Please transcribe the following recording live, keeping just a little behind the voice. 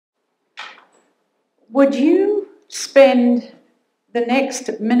would you spend the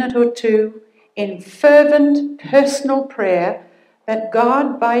next minute or two in fervent personal prayer that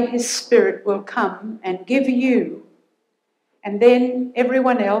God by his Spirit will come and give you, and then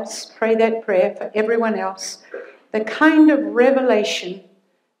everyone else, pray that prayer for everyone else, the kind of revelation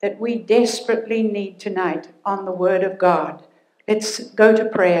that we desperately need tonight on the Word of God. Let's go to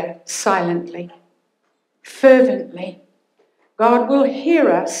prayer silently, fervently. God will hear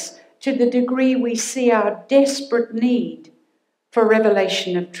us to the degree we see our desperate need for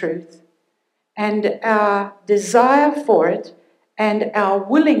revelation of truth and our desire for it and our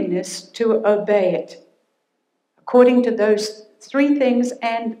willingness to obey it. According to those three things,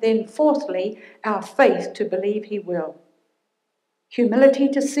 and then fourthly, our faith to believe he will. Humility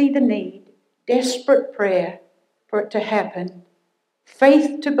to see the need, desperate prayer for it to happen,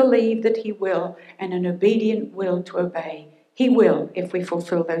 faith to believe that he will, and an obedient will to obey. He will if we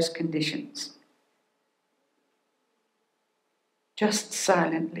fulfill those conditions. Just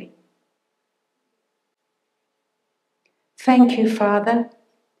silently. Thank you, Father,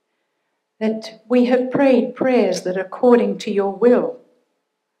 that we have prayed prayers that are according to your will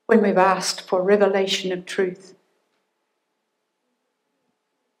when we've asked for revelation of truth,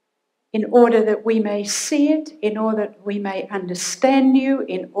 in order that we may see it, in order that we may understand you,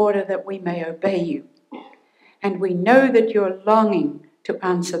 in order that we may obey you. And we know that you're longing to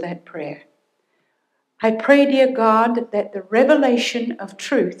answer that prayer. I pray, dear God, that the revelation of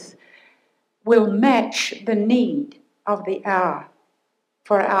truth will match the need of the hour,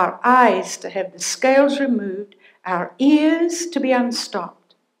 for our eyes to have the scales removed, our ears to be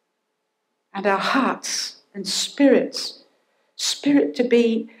unstopped, and our hearts and spirit to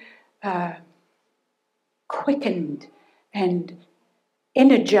be quickened and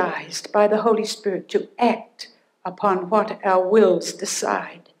energized by the Holy Spirit to act upon what our wills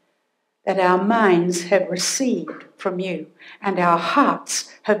decide, that our minds have received from you and our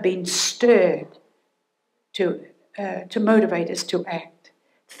hearts have been stirred to motivate us to act.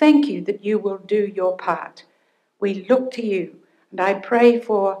 Thank you that you will do your part. We look to you, and I pray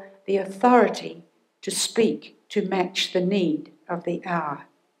for the authority to speak to match the need of the hour.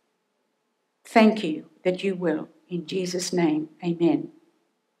 Thank you that you will. In Jesus' name, amen.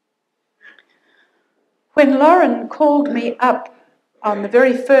 When Lauren called me up on the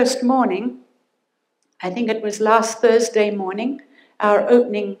very first morning, I think it was last Thursday morning, our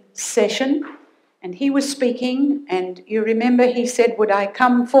opening session, and he was speaking, and you remember he said, would I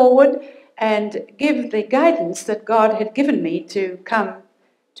come forward and give the guidance that God had given me to come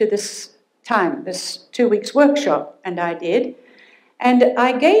to this time, this 2 weeks workshop, and I did. And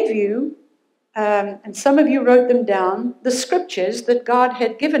I gave you, and some of you wrote them down, the scriptures that God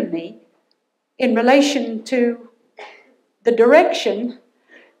had given me in relation to the direction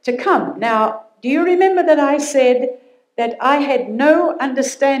to come. Now, do you remember that I said that I had no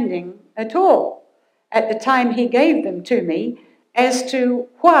understanding at all at the time he gave them to me as to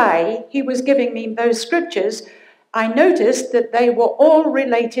why he was giving me those scriptures? I noticed that they were all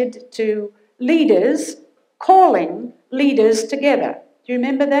related to leaders calling leaders together. Do you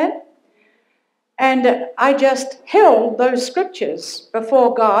remember that? And I just held those scriptures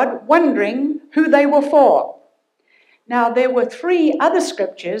before God, wondering who they were for. Now, there were 3 other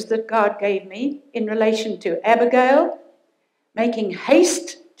scriptures that God gave me in relation to Abigail, making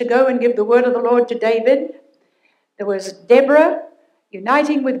haste to go and give the word of the Lord to David. There was Deborah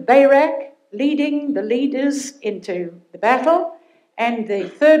uniting with Barak, leading the leaders into the battle. And the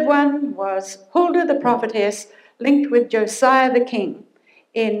third one was Huldah the prophetess, linked with Josiah the king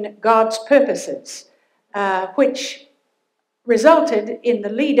in God's purposes, which resulted in the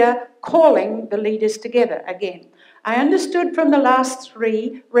leader calling the leaders together again. I understood from the last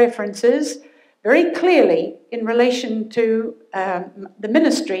 3 references very clearly in relation to the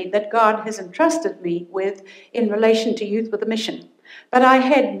ministry that God has entrusted me with in relation to Youth with a Mission. But I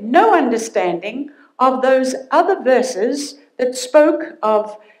had no understanding of those other verses that spoke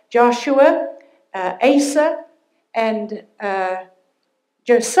of Joshua, Asa, and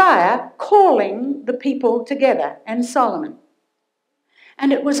Josiah calling the people together, and Solomon.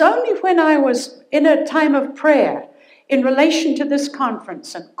 And it was only when I was in a time of prayer in relation to this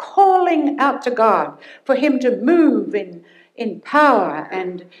conference and calling out to God for him to move in power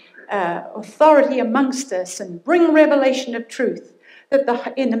and authority amongst us and bring revelation of truth,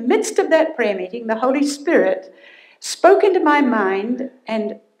 that in the midst of that prayer meeting, the Holy Spirit spoke into my mind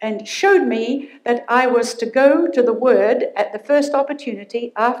and showed me that I was to go to the Word at the first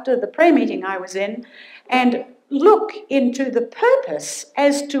opportunity after the prayer meeting I was in and look into the purpose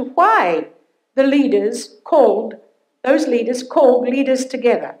as to why those leaders called leaders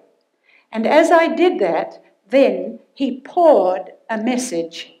together. And as I did that, then he poured a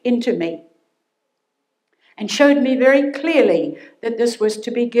message into me and showed me very clearly that this was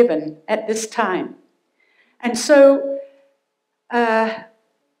to be given at this time. And so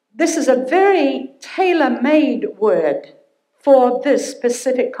this is a very tailor-made word for this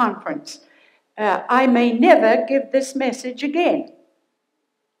specific conference. I may never give this message again.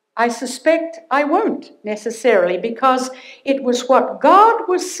 I suspect I won't necessarily, because it was what God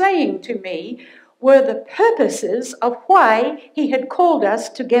was saying to me were the purposes of why he had called us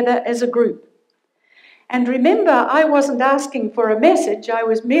together as a group. And remember, I wasn't asking for a message. I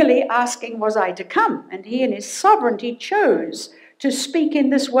was merely asking, was I to come? And he in his sovereignty chose to speak in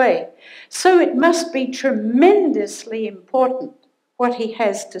this way. So it must be tremendously important what he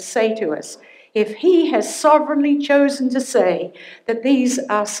has to say to us, if he has sovereignly chosen to say that these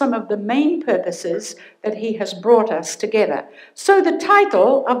are some of the main purposes that he has brought us together. So the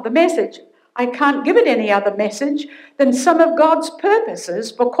title of the message, I can't give it any other message than some of God's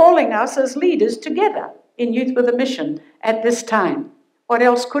purposes for calling us as leaders together in Youth with a Mission at this time. What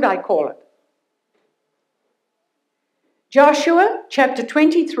else could I call it? Joshua chapter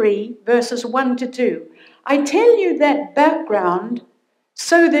 23, verses 1 to 2. I tell you that background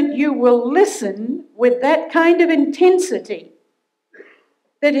so that you will listen with that kind of intensity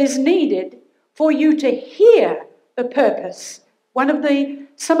that is needed for you to hear the purpose,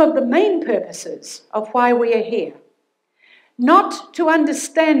 some of the main purposes of why we are here. Not to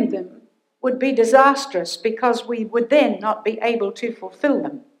understand them would be disastrous, because we would then not be able to fulfill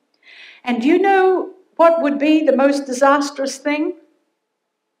them. And you know what would be the most disastrous thing?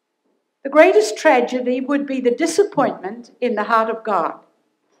 The greatest tragedy would be the disappointment in the heart of God.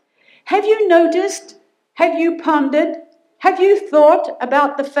 Have you noticed, have you pondered, have you thought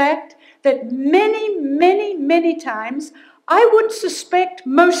about the fact that many, many, many times, I would suspect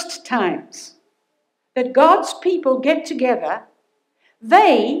most times, that God's people get together,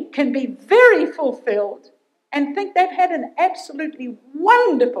 they can be very fulfilled and think they've had an absolutely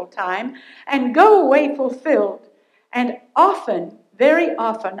wonderful time and go away fulfilled. And often, very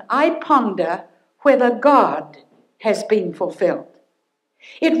often, I ponder whether God has been fulfilled.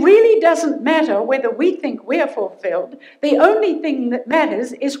 It really doesn't matter whether we think we're fulfilled. The only thing that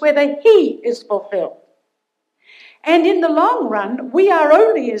matters is whether he is fulfilled. And in the long run, we are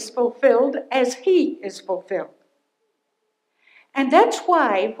only as fulfilled as he is fulfilled. And that's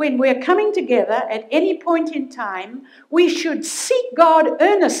why when we're coming together at any point in time, we should seek God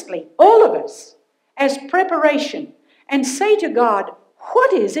earnestly, all of us, as preparation, and say to God,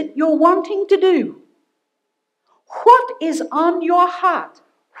 what is it you're wanting to do? What is on your heart?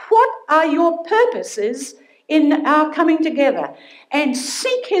 What are your purposes in our coming together? And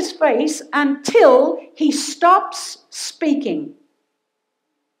seek his face until he stops speaking.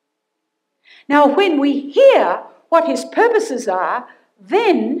 Now, when we hear what his purposes are,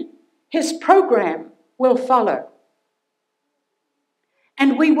 then his program will follow.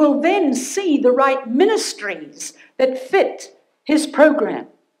 And we will then see the right ministries that fit his program.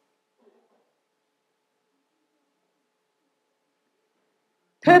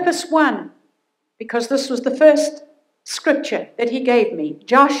 Purpose 1, because this was the first scripture that he gave me.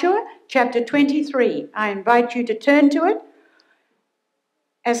 Joshua chapter 23. I invite you to turn to it,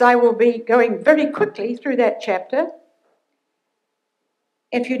 as I will be going very quickly through that chapter.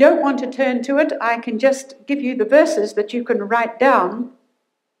 If you don't want to turn to it, I can just give you the verses that you can write down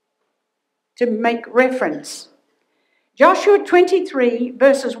to make reference. Joshua 23,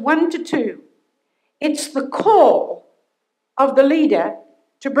 verses 1 to 2. It's the call of the leader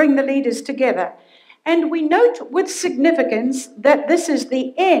to bring the leaders together. And we note with significance that this is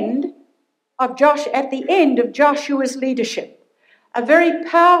the end of at the end of Joshua's leadership. A very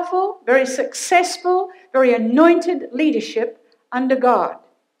powerful, very successful, very anointed leadership under God.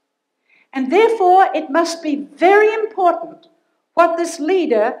 And therefore, it must be very important what this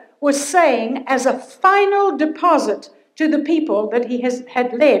leader was saying as a final deposit to the people that he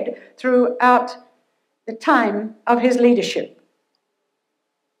had led throughout the time of his leadership.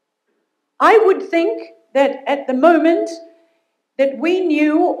 I would think that at the moment that we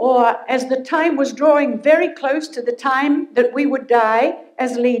knew, or as the time was drawing very close to the time that we would die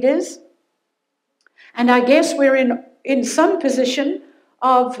as leaders, and I guess we're in some position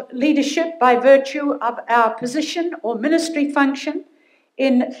of leadership by virtue of our position or ministry function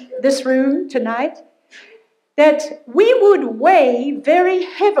in this room tonight, that we would weigh very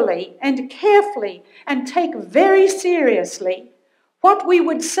heavily and carefully and take very seriously what we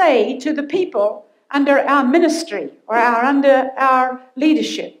would say to the people under our ministry or under our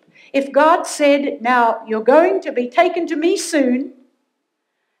leadership. If God said, now you're going to be taken to me soon,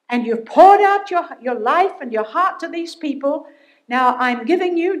 and you've poured out your life and your heart to these people. Now I'm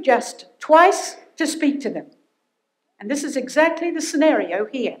giving you just twice to speak to them. And this is exactly the scenario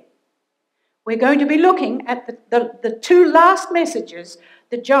here. We're going to be looking at the two last messages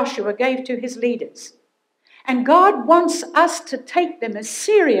that Joshua gave to his leaders. And God wants us to take them as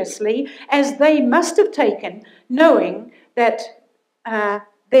seriously as they must have taken, knowing that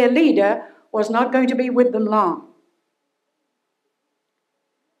their leader was not going to be with them long.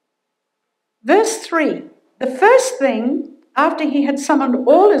 Verse 3, the first thing, after he had summoned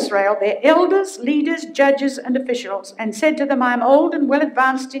all Israel, their elders, leaders, judges, and officials, and said to them, I am old and well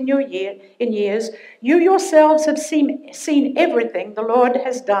advanced in years. You yourselves have seen everything the Lord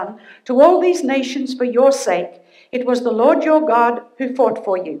has done to all these nations for your sake. It was the Lord your God who fought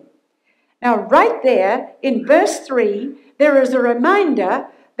for you. Now, right there in verse 3, there is a reminder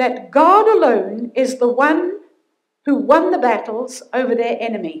that God alone is the one who won the battles over their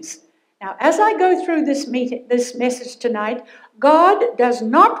enemies. Now, as I go through this message tonight, God does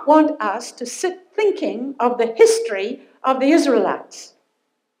not want us to sit thinking of the history of the Israelites.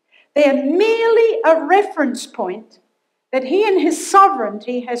 They are merely a reference point that he in his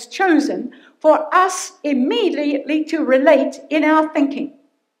sovereignty has chosen for us immediately to relate in our thinking.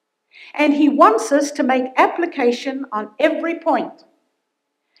 And he wants us to make application on every point.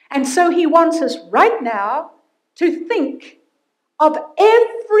 And so he wants us right now to think of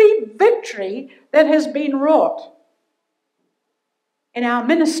every victory that has been wrought in our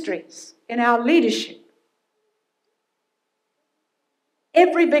ministries, in our leadership.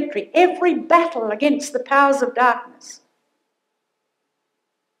 Every victory, every battle against the powers of darkness.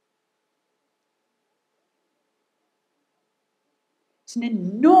 It's an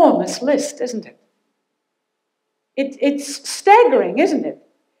enormous list, isn't it? It's staggering, isn't it?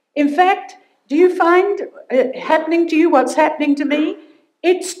 In fact, do you find happening to you what's happening to me?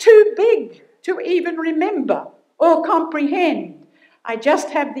 It's too big to even remember or comprehend. I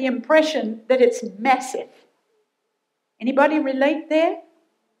just have the impression that it's massive. Anybody relate there?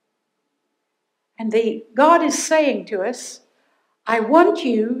 And God is saying to us, I want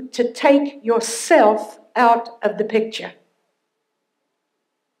you to take yourself out of the picture.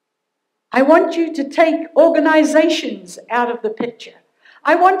 I want you to take organizations out of the picture.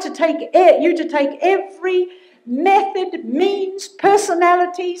 I want you to take every method, means,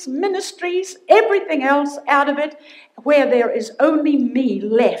 personalities, ministries, everything else out of it, where there is only me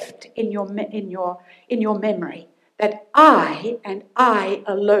left in your memory, that I and I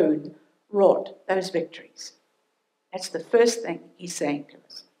alone wrought those victories. That's the first thing he's saying to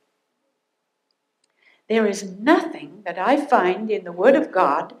us. There is nothing that I find in the Word of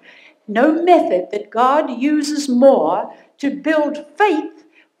God, no method that God uses more to build faith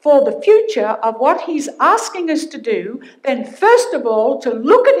for the future of what he's asking us to do than, first of all, to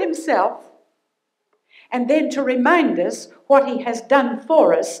look at himself and then to remind us what he has done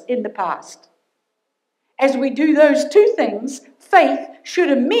for us in the past. As we do those two things, faith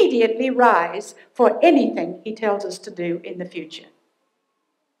should immediately rise for anything he tells us to do in the future.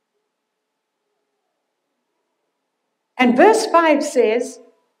 And verse 5 says,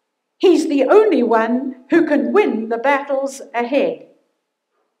 he's the only one who can win the battles ahead.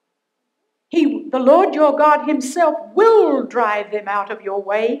 The Lord your God himself will drive them out of your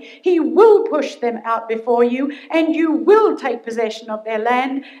way. He will push them out before you, and you will take possession of their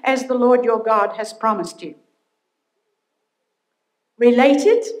land as the Lord your God has promised you.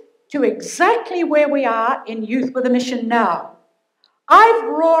 Related to exactly where we are in Youth with a Mission now. I've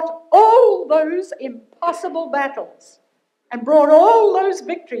wrought all those impossible battles and brought all those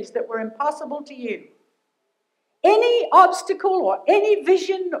victories that were impossible to you. Any obstacle or any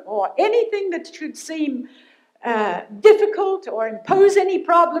vision or anything that should seem difficult or impose any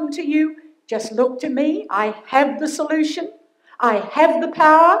problem to you, just look to me. I have the solution. I have the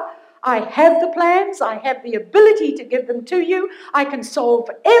power. I have the plans. I have the ability to give them to you. I can solve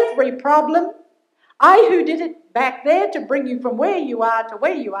every problem. I who did it back there to bring you from where you are to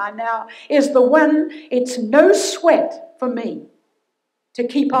where you are now is the one. It's no sweat for me to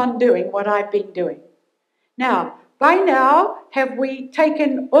keep on doing what I've been doing. Now, by now, have we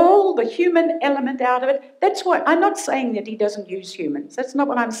taken all the human element out of it? That's what, I'm not saying that he doesn't use humans. That's not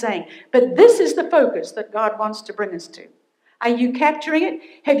what I'm saying. But this is the focus that God wants to bring us to. Are you capturing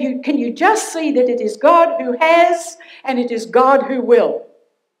it? Can you just see that it is God who has and it is God who will?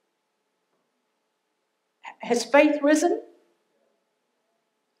 Has faith risen?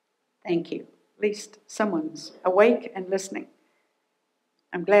 Thank you. At least someone's awake and listening.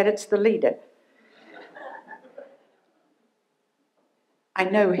 I'm glad it's the leader. I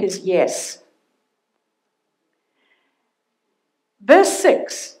know his yes. Verse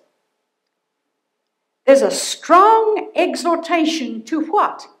 6, There's a strong exhortation to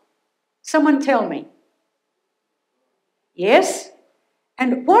what? Someone tell me. Yes?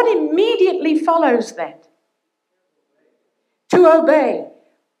 And what immediately follows that? To obey.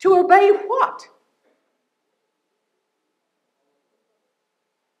 To obey what?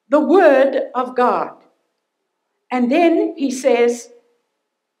 The word of God. And then he says,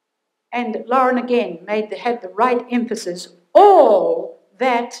 and Lauren again had the right emphasis, all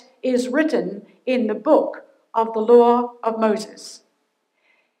that is written in the book of the law of Moses.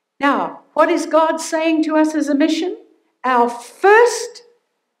 Now, what is God saying to us as a mission? Our first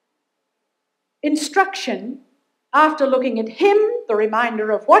instruction, after looking at him, the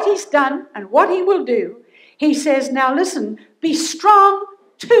reminder of what he's done and what he will do, he says, now listen, be strong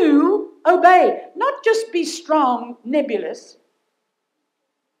to obey. Not just be strong, nebulous.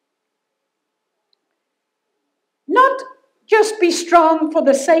 Not just be strong for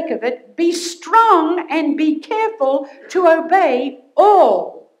the sake of it. Be strong and be careful to obey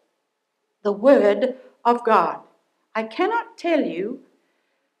all the word of God. I cannot tell you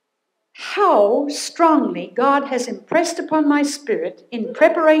how strongly God has impressed upon my spirit in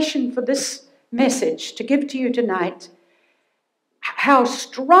preparation for this message to give to you tonight, how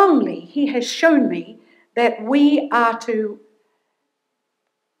strongly he has shown me that we are to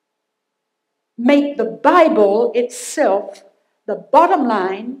make the Bible itself the bottom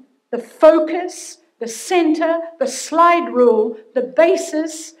line, the focus, the center, the slide rule, the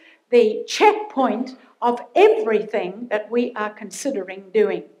basis, the checkpoint of everything that we are considering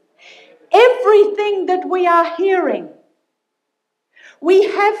doing. Everything that we are hearing. We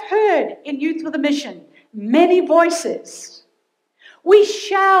have heard in Youth with a Mission many voices. We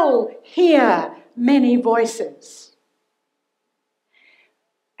shall hear many voices.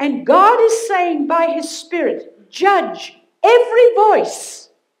 And God is saying by his Spirit, judge every voice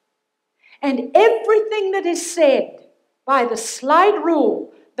and everything that is said by the slide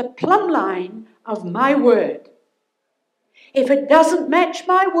rule, the plumb line of my word. If it doesn't match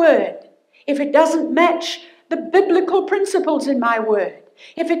my word, if it doesn't match the biblical principles in my word,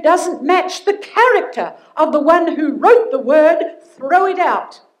 if it doesn't match the character of the one who wrote the word, throw it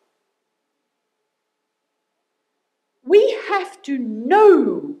out. We have to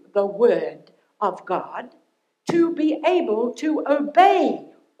know the word of God to be able to obey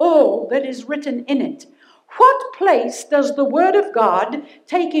all that is written in it. What place does the word of God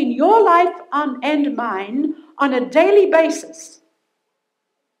take in your life and mine on a daily basis?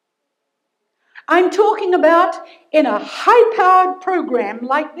 I'm talking about in a high-powered program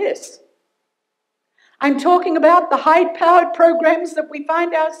like this. I'm talking about the high-powered programs that we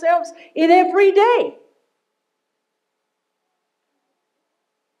find ourselves in every day.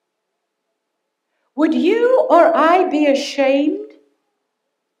 Would you or I be ashamed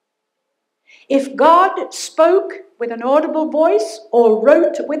if God spoke with an audible voice or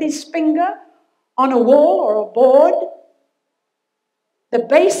wrote with his finger on a wall or a board? The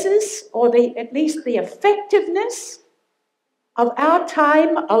basis, or at least the effectiveness of our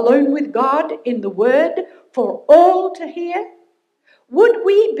time alone with God in the Word for all to hear? Would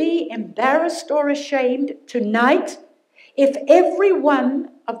we be embarrassed or ashamed tonight if every one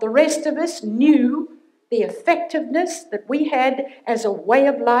of the rest of us knew the effectiveness that we had as a way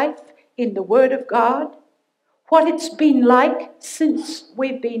of life in the Word of God? What it's been like since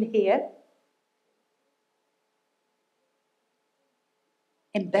we've been here?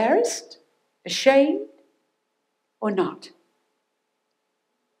 Embarrassed, ashamed, or not?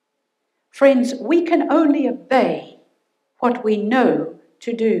 Friends, we can only obey what we know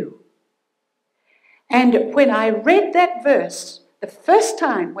to do. And when I read that verse, the first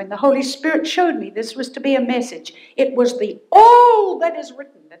time when the Holy Spirit showed me this was to be a message, it was the all that is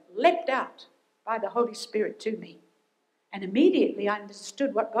written that leapt out by the Holy Spirit to me. And immediately I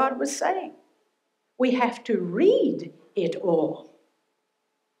understood what God was saying. We have to read it all.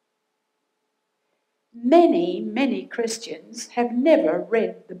 Many, many Christians have never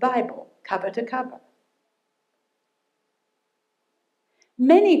read the Bible cover to cover.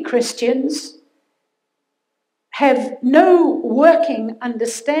 Many Christians have no working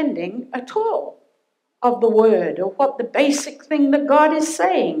understanding at all of the Word or what the basic thing that God is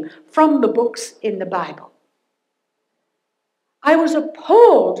saying from the books in the Bible. I was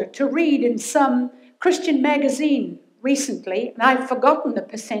appalled to read in some Christian magazine recently, and I've forgotten the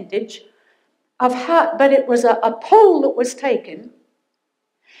percentage, of how, but it was a poll that was taken,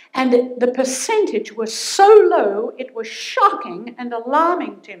 and the percentage was so low, it was shocking and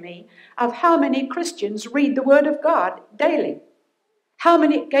alarming to me of how many Christians read the Word of God daily. How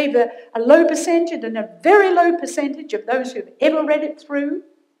many gave a low percentage and a very low percentage of those who've ever read it through.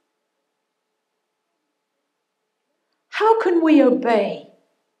 How can we obey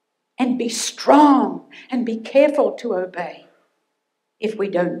and be strong and be careful to obey if we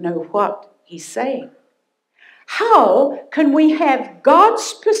don't know what he's saying? How can we have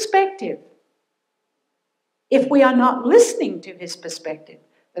God's perspective if we are not listening to his perspective?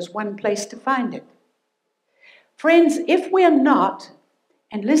 There's one place to find it. Friends, if we're not,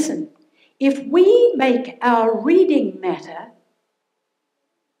 and listen, if we make our reading matter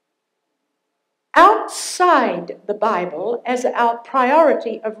outside the Bible as our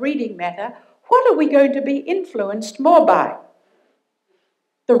priority of reading matter, what are we going to be influenced more by?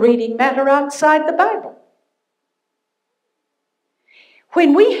 The reading matter outside the Bible.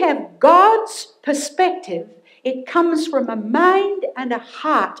 When we have God's perspective, it comes from a mind and a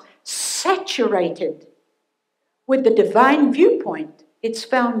heart saturated with the divine viewpoint. It's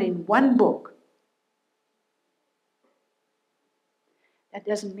found in one book. That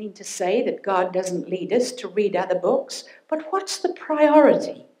doesn't mean to say that God doesn't lead us to read other books, but what's the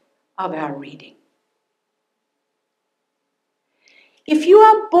priority of our reading? If you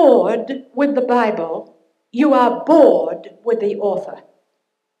are bored with the Bible, you are bored with the author.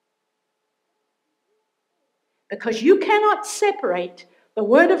 Because you cannot separate the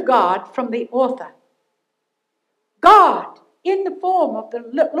Word of God from the author. God, in the form of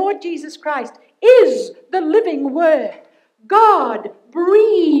the Lord Jesus Christ, is the living Word. God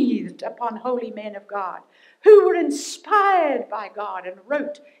breathed upon holy men of God who were inspired by God and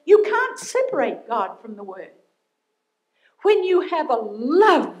wrote. You can't separate God from the Word. When you have a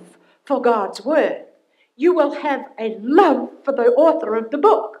love for God's Word, you will have a love for the author of the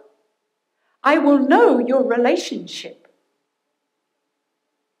book. I will know your relationship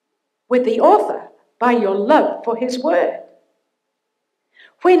with the author by your love for his word.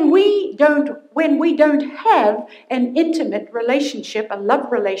 When we don't have an intimate relationship, a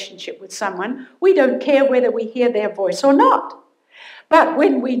love relationship with someone, we don't care whether we hear their voice or not. But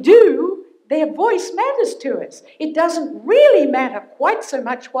when we do, their voice matters to us. It doesn't really matter quite so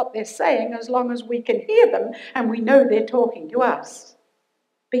much what they're saying as long as we can hear them and we know they're talking to us.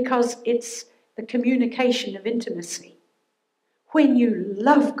 Because it's the communication of intimacy. When you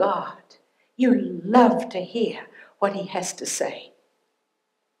love God, you love to hear what he has to say.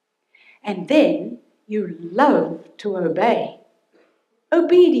 And then you love to obey.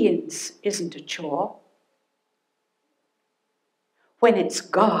 Obedience isn't a chore. When it's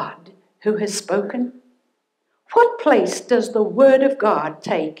God who has spoken, what place does the Word of God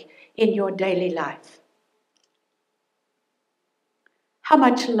take in your daily life? How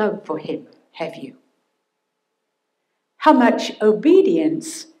much love for him have you? How much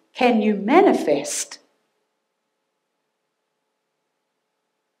obedience can you manifest?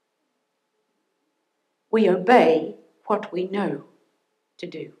 We obey what we know to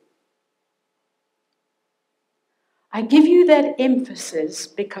do. I give you that emphasis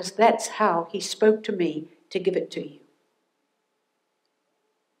because that's how he spoke to me to give it to you.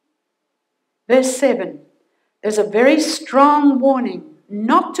 Verse 7, there's a very strong warning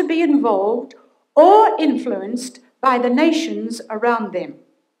not to be involved or influenced by the nations around them.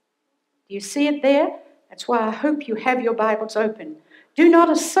 Do you see it there? That's why I hope you have your Bibles open. Do not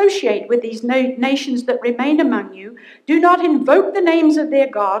associate with these nations that remain among you. Do not invoke the names of their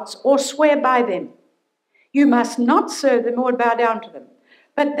gods or swear by them. You must not serve them or bow down to them.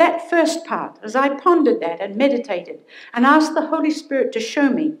 But that first part, as I pondered that and meditated and asked the Holy Spirit to show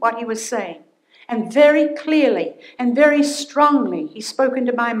me what he was saying, and very clearly and very strongly he spoke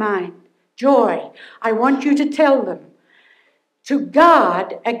into my mind, Joy, I want you to tell them to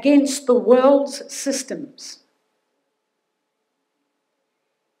guard against the world's systems.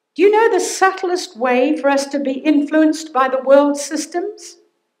 Do you know the subtlest way for us to be influenced by the world's systems?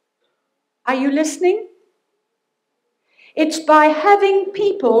 Are you listening? It's by having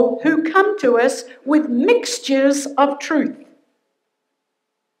people who come to us with mixtures of truth,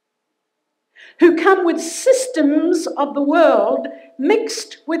 who come with systems of the world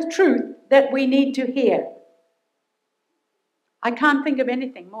mixed with truth that we need to hear. I can't think of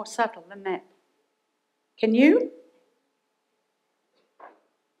anything more subtle than that. Can you?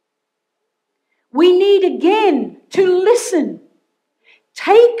 We need again to listen.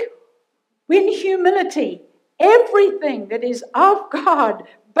 Take in humility everything that is of God,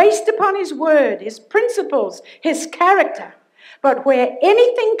 based upon his word, his principles, his character. But where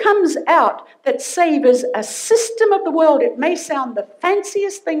anything comes out that savors a system of the world, it may sound the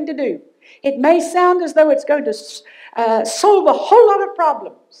fanciest thing to do. It may sound as though it's going to solve a whole lot of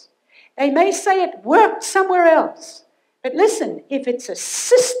problems. They may say it worked somewhere else. But listen, if it's a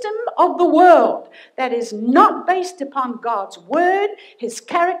system of the world that is not based upon God's word, his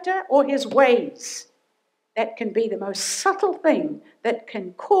character, or his ways, that can be the most subtle thing that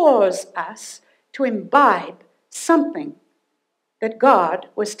can cause us to imbibe something that God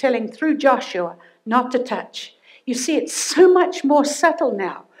was telling through Joshua not to touch. You see, it's so much more subtle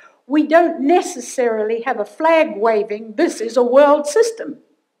now. We don't necessarily have a flag waving, this is a world system.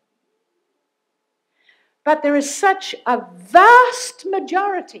 But there is such a vast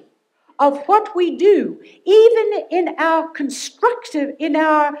majority of what we do, even in our constructive, in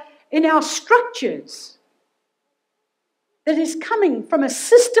our structures, that is coming from a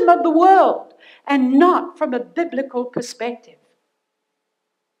system of the world and not from a biblical perspective.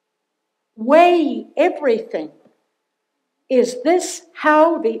 Weigh everything. Is this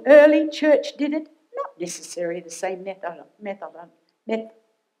how the early church did it? Not necessarily the same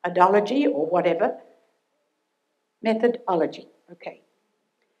methodology or whatever. Methodology, okay.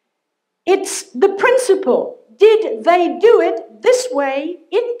 It's the principle. Did they do it this way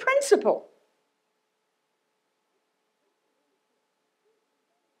in principle?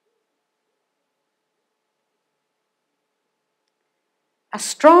 A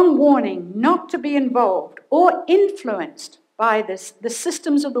strong warning not to be involved or influenced by the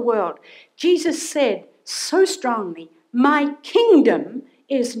systems of the world. Jesus said so strongly, my kingdom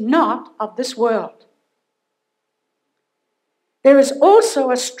is not of this world. There is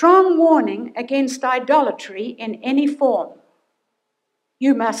also a strong warning against idolatry in any form.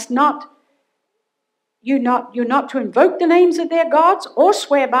 You're not to invoke the names of their gods or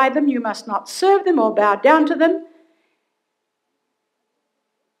swear by them. You must not serve them or bow down to them.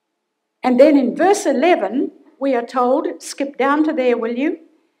 And then in verse 11, we are told, skip down to there, will you?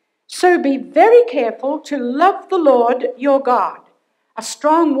 So be very careful to love the Lord your God. A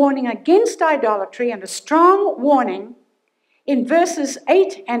strong warning against idolatry and a strong warning in verses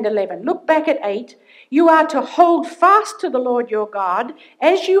 8 and 11. Look back at 8. You are to hold fast to the Lord your God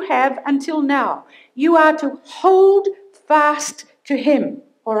as you have until now. You are to hold fast to him.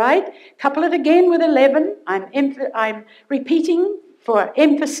 All right? Couple it again with 11. I'm repeating for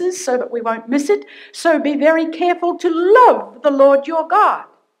emphasis so that we won't miss it. So be very careful to love the Lord your God.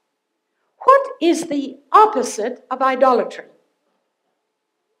 What is the opposite of idolatry?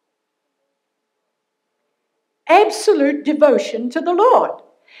 Absolute devotion to the Lord.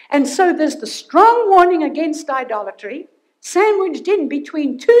 And so there's the strong warning against idolatry, sandwiched in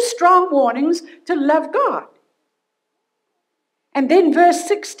between two strong warnings to love God. And then verse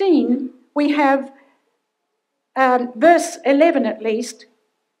 16, we have verse 11 at least,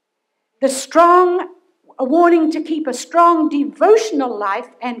 a warning to keep a strong devotional life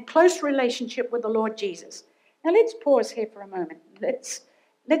and close relationship with the Lord Jesus. Now let's pause here for a moment. Let's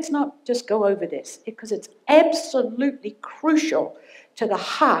not just go over this, because it's absolutely crucial to the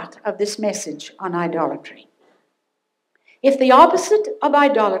heart of this message on idolatry. If the opposite of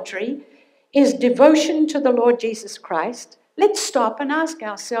idolatry is devotion to the Lord Jesus Christ, let's stop and ask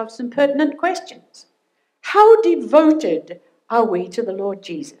ourselves some pertinent questions. How devoted are we to the Lord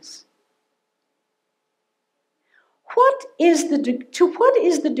Jesus? To what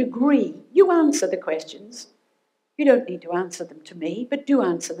is the degree? You answer the questions. You don't need to answer them to me, but do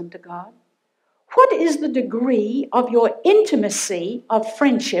answer them to God. What is the degree of your intimacy of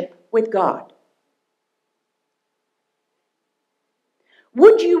friendship with God?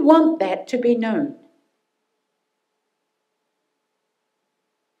 Would you want that to be known?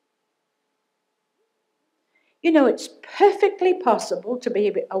 You know, it's perfectly possible to be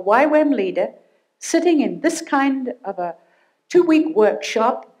a YWAM leader sitting in this kind of a 2-week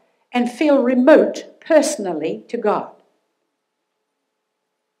workshop and feel remote personally to God.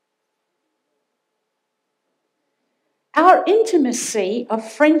 Our intimacy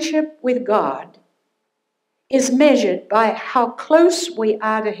of friendship with God is measured by how close we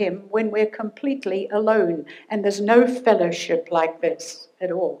are to him when we're completely alone and there's no fellowship like this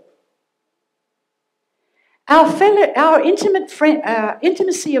at all. Our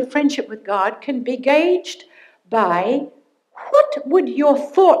intimacy of friendship with God can be gauged by what would your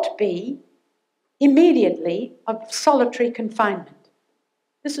thought be immediately of solitary confinement.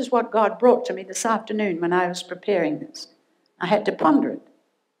 This is what God brought to me this afternoon when I was preparing this. I had to ponder it.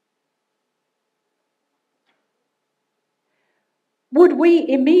 Would we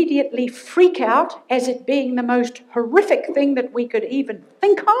immediately freak out as it being the most horrific thing that we could even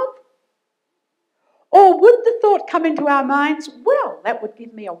think of? Or would the thought come into our minds, well, that would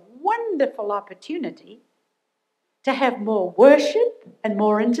give me a wonderful opportunity to have more worship and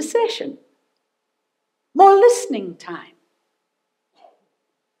more intercession, more listening time,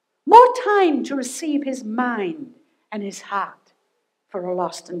 more time to receive his mind and his heart for a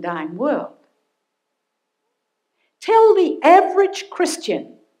lost and dying world. Tell the average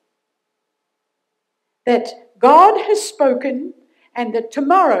Christian that God has spoken and that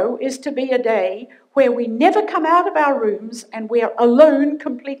tomorrow is to be a day where we never come out of our rooms and we are alone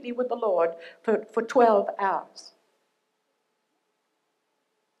completely with the Lord for 12 hours.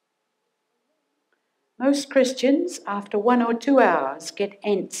 Most Christians, after 1 or 2 hours, get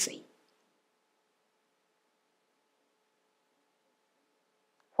antsy.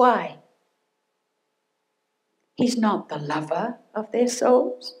 Why? He's not the lover of their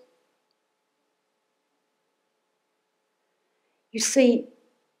souls. You see,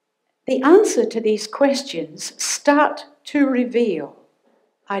 the answer to these questions start to reveal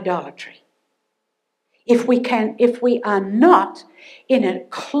idolatry. If we are not in a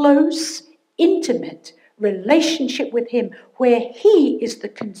close, intimate relationship with Him, where He is the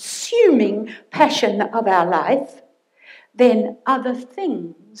consuming passion of our life, then other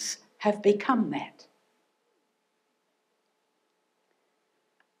things have become that.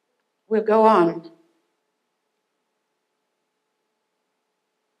 We'll go on.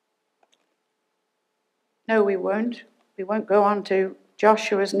 No, we won't. We won't go on to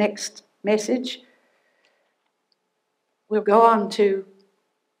Joshua's next message. We'll go on to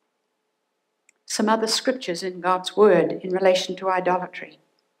some other scriptures in God's Word in relation to idolatry.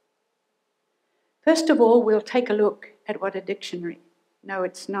 First of all, we'll take a look at what a dictionary. No,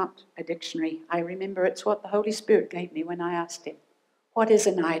 it's not a dictionary. I remember it's what the Holy Spirit gave me when I asked Him, what is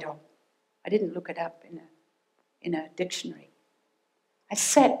an idol? I didn't look it up in a dictionary. I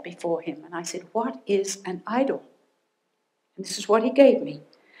sat before Him and I said, what is an idol? And this is what He gave me.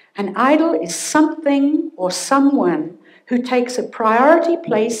 An idol is something or someone who takes a priority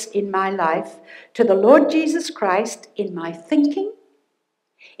place in my life to the Lord Jesus Christ in my thinking,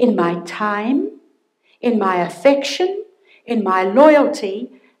 in my time, in my affection, in my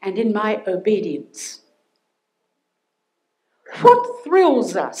loyalty, and in my obedience. What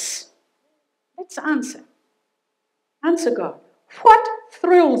thrills us? Let's answer. Answer God. What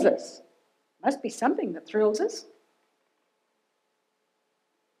thrills us? Must be something that thrills us.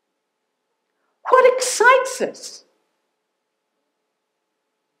 What excites us?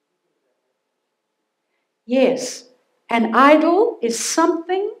 Yes, an idol is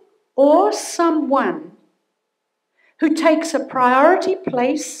something or someone who takes a priority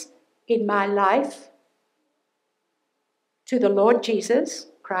place in my life to the Lord Jesus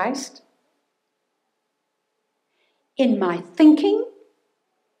Christ, in my thinking,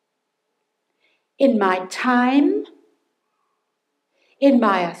 in my time, in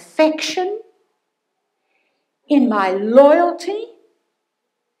my affection, in my loyalty,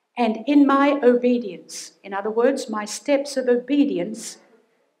 and in my obedience. In other words, my steps of obedience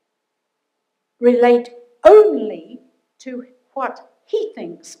relate only to what He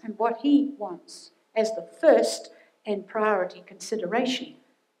thinks and what He wants as the first and priority consideration.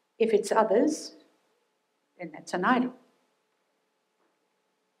 If it's others, then that's an idol.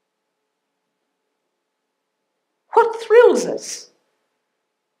 What thrills us?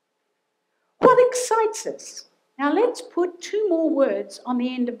 What excites us? Now let's put 2 more words on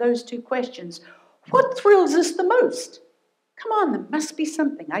the end of those 2 questions. What thrills us the most? Come on, there must be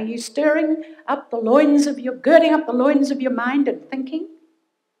something. Are you girding up the loins of your mind and thinking?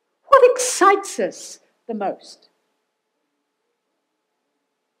 What excites us the most?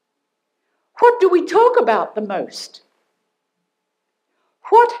 What do we talk about the most?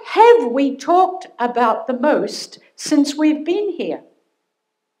 What have we talked about the most since we've been here?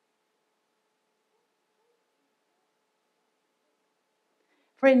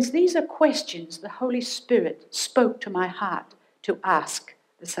 Friends, these are questions the Holy Spirit spoke to my heart to ask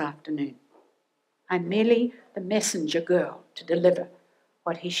this afternoon. I'm merely the messenger girl to deliver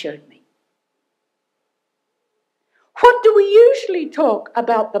what He showed me. What do we usually talk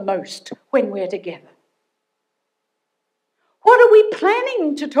about the most when we're together? What are we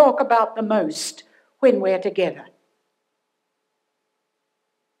planning to talk about the most when we're together?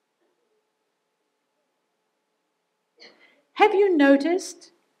 Have you noticed?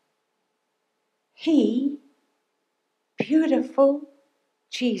 He, beautiful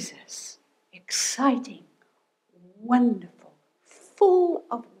Jesus, exciting, wonderful, full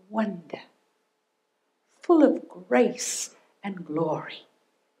of wonder, full of grace and glory,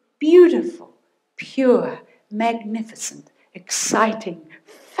 beautiful, pure, magnificent, exciting,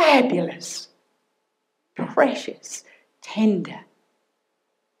 fabulous, precious, tender.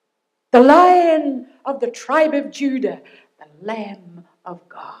 The Lion of the tribe of Judah, the Lamb of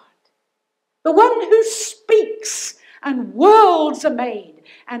God. The one who speaks and worlds are made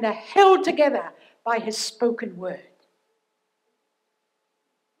and are held together by His spoken word.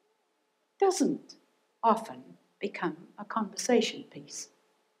 Doesn't often become a conversation piece.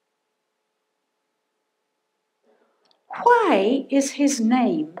 Why is his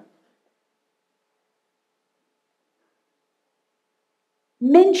name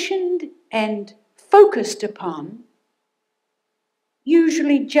mentioned and focused upon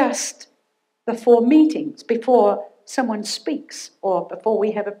usually just before meetings, before someone speaks, or before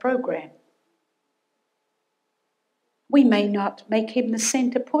we have a program? We may not make him the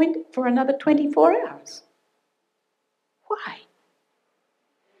center point for another 24 hours. Why?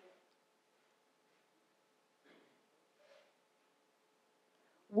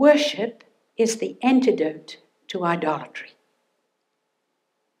 Worship is the antidote to idolatry.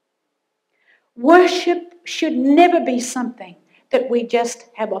 Worship should never be something that we just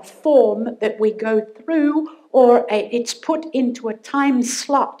have a form that we go through, or it's put into a time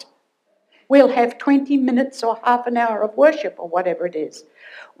slot. We'll have 20 minutes or half an hour of worship or whatever it is.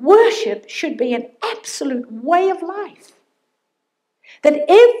 Worship should be an absolute way of life. That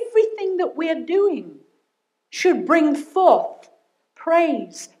everything that we're doing should bring forth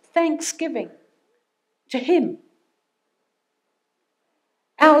praise, thanksgiving to him.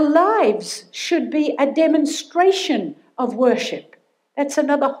 Our lives should be a demonstration of worship. That's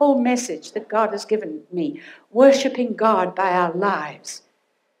another whole message that God has given me. Worshipping God by our lives.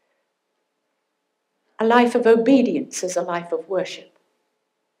 A life of obedience is a life of worship.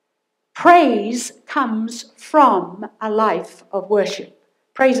 Praise comes from a life of worship.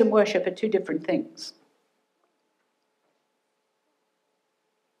 Praise and worship are two different things.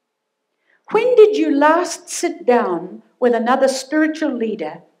 When did you last sit down with another spiritual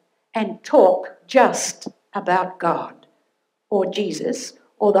leader and talk just about God or Jesus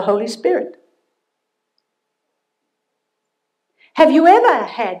or the Holy Spirit? Have you ever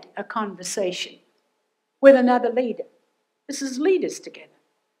had a conversation with another leader? This is leaders together.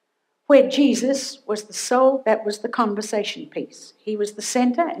 Where Jesus was the soul, that was the conversation piece. He was the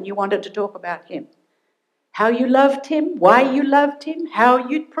center and you wanted to talk about him. How you loved him, why you loved him, how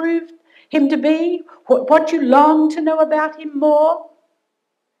you proved him to be, what you longed to know about him more.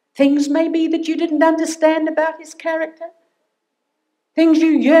 Things maybe that you didn't understand about his character. Things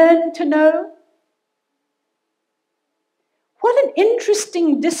you yearned to know. What an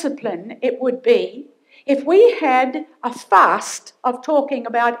interesting discipline it would be if we had a fast of talking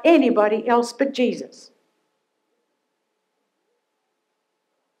about anybody else but Jesus.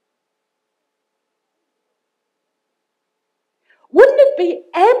 Wouldn't it be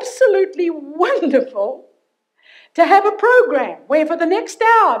absolutely wonderful to have a program where for the next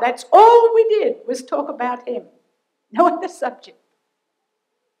hour, that's all we did was talk about him? No other subject.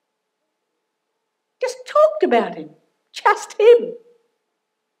 Just talked about him. Just him.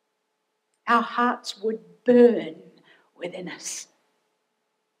 Our hearts would burn within us.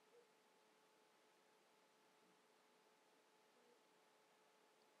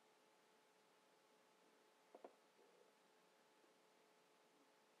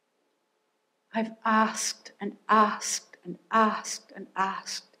 I've asked and asked and asked and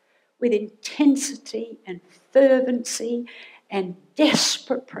asked with intensity and fervency and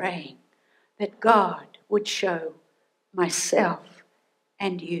desperate praying that God would show myself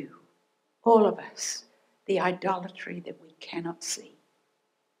and you, all of us, the idolatry that we cannot see.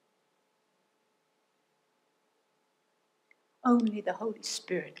 Only the Holy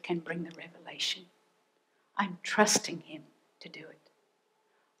Spirit can bring the revelation. I'm trusting him to do it.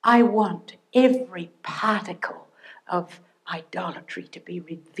 I want every particle of idolatry to be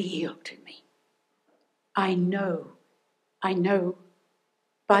revealed to me. I know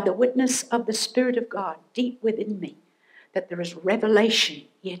by the witness of the Spirit of God deep within me that there is revelation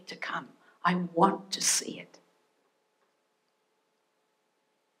yet to come. I want to see it.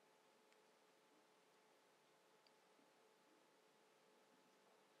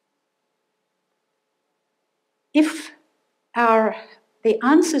 If the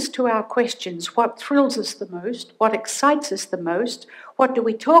answers to our questions, what thrills us the most, what excites us the most, what do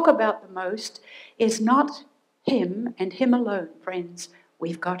we talk about the most, is not him and him alone, friends.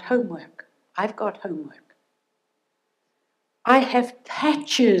 We've got homework. I've got homework. I have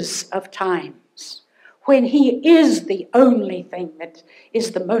patches of times when he is the only thing that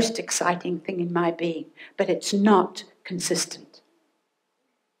is the most exciting thing in my being, but it's not consistent.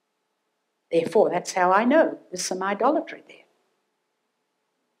 Therefore, that's how I know there's some idolatry there.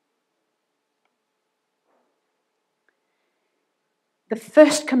 The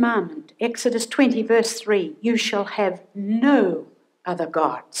first commandment, Exodus 20, verse 3, you shall have no other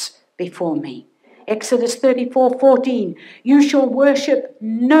gods before me. Exodus 34:14, you shall worship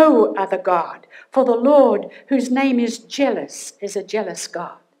no other God, for the Lord, whose name is jealous, is a jealous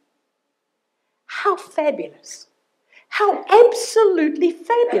God. How fabulous. How absolutely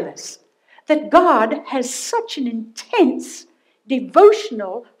fabulous that God has such an intense,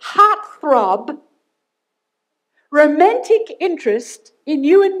 devotional, heartthrob, romantic interest in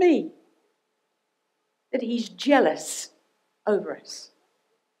you and me that he's jealous over us.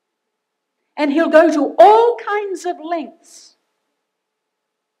 And he'll go to all kinds of lengths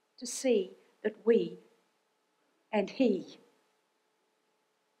to see that we and he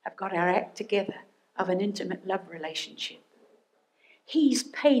have got our act together of an intimate love relationship. He's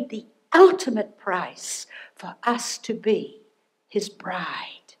paid the ultimate price for us to be his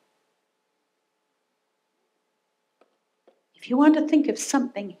bride. If you want to think of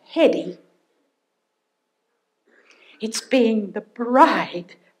something heady, it's being the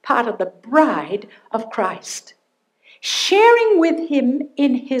bride, part of the bride of Christ. Sharing with him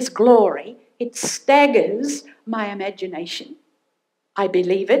in his glory, it staggers my imagination. I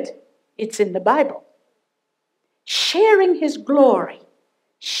believe it. It's in the Bible. Sharing his glory.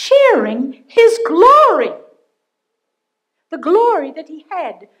 Sharing his glory. The glory that he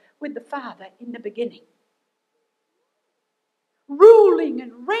had with the Father in the beginning. Ruling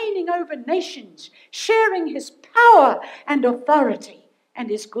and reigning over nations, sharing his power and authority and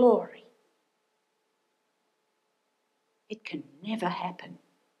his glory. It can never happen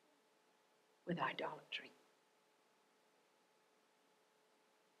with idolatry.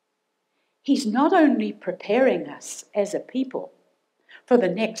 He's not only preparing us as a people for the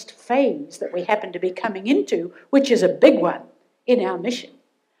next phase that we happen to be coming into, which is a big one in our mission,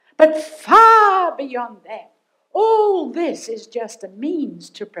 but far beyond that, all this is just a means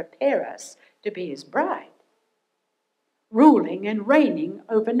to prepare us to be his bride, ruling and reigning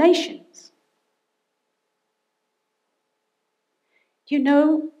over nations. You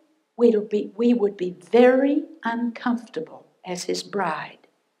know, we would be very uncomfortable as his bride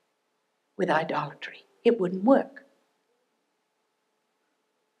with idolatry. It wouldn't work.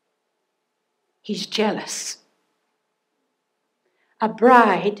 He's jealous. A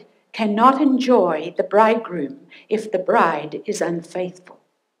bride cannot enjoy the bridegroom if the bride is unfaithful.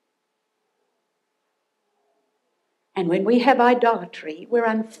 And when we have idolatry, we're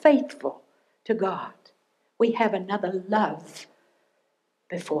unfaithful to God. We have another love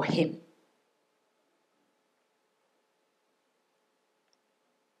before him.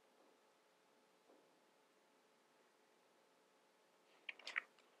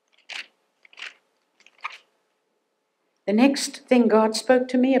 The next thing God spoke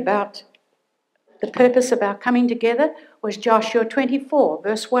to me about the purpose of our coming together was Joshua 24,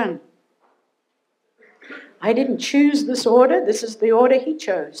 verse 1. I didn't choose this order. This is the order he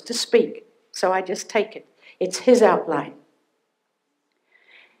chose to speak. So I just take it. It's his outline.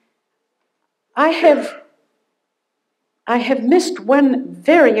 I have missed one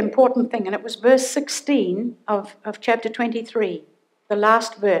very important thing, and it was verse 16 of chapter 23, the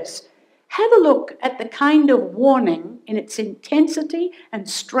last verse. Have a look at the kind of warning in its intensity and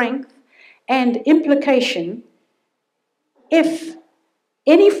strength and implication if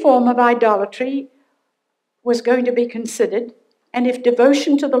any form of idolatry was going to be considered, and if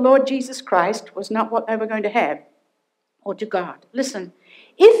devotion to the Lord Jesus Christ was not what they were going to have, or to God. Listen,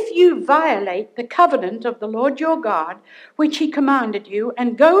 if you violate the covenant of the Lord your God, which he commanded you,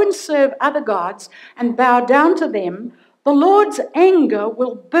 and go and serve other gods and bow down to them, the Lord's anger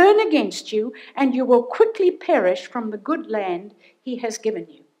will burn against you, and you will quickly perish from the good land he has given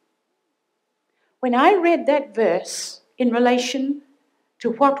you. When I read that verse in relation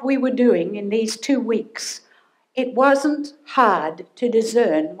to what we were doing in these 2 weeks, it wasn't hard to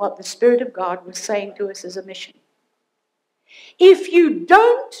discern what the Spirit of God was saying to us as a mission. If you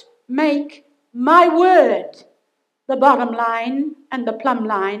don't make my word the bottom line and the plumb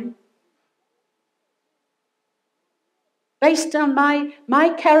line, based on my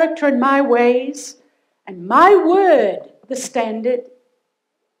character and my ways, and my word the standard,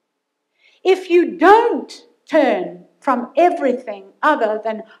 if you don't turn from everything other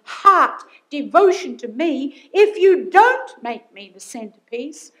than heart devotion to me, if you don't make me the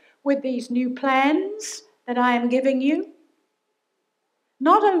centerpiece with these new plans that I am giving you,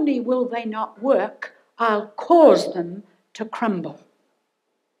 not only will they not work, I'll cause them to crumble.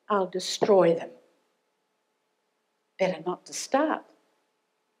 I'll destroy them. Better not to start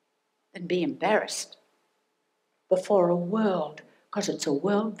than be embarrassed before a world, because it's a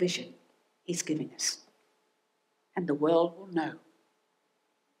world vision he's giving us. And the world will know.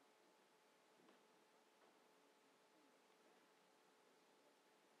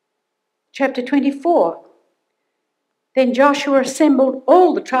 Chapter 24. Then Joshua assembled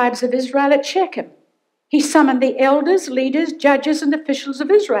all the tribes of Israel at Shechem. He summoned the elders, leaders, judges, and officials of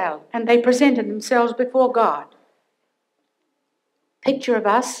Israel, and they presented themselves before God. picture of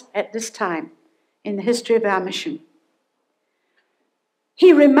us at this time in the history of our mission.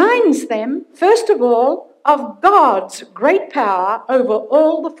 He reminds them, first of all, of God's great power over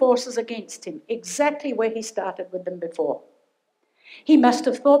all the forces against him, exactly where he started with them before. He must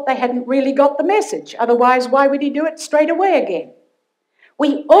have thought they hadn't really got the message. Otherwise, why would he do it straight away again?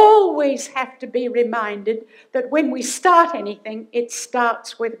 We always have to be reminded that when we start anything, it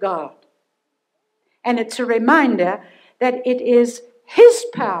starts with God. And it's a reminder that it is his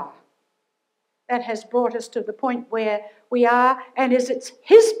power that has brought us to the point where we are, and it's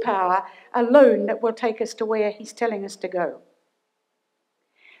his power alone that will take us to where he's telling us to go.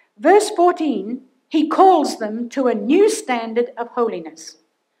 Verse 14, he calls them to a new standard of holiness.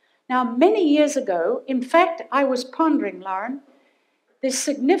 Now, many years ago, in fact, I was pondering, Lauren, the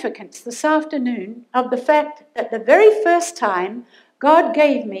significance this afternoon of the fact that the very first time God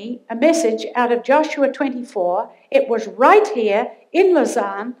gave me a message out of Joshua 24, it was right here in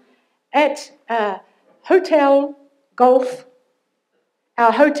Lausanne at Hotel Golf,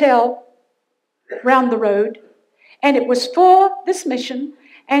 our hotel round the road, and it was for this mission,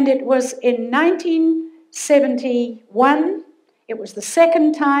 and it was in 1971. It was the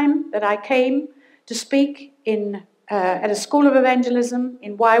second time that I came to speak at a school of evangelism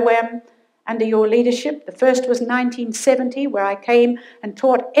in YWAM under your leadership. The first was 1970, where I came and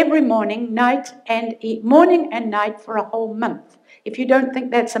taught every morning, morning and night for a whole month. If you don't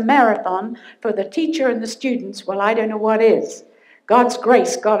think that's a marathon for the teacher and the students, well, I don't know what is. God's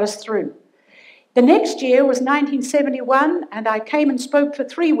grace got us through. The next year was 1971, and I came and spoke for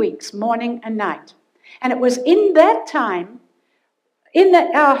 3 weeks, morning and night. And it was in that time, in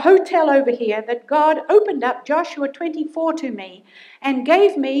our hotel over here, that God opened up Joshua 24 to me and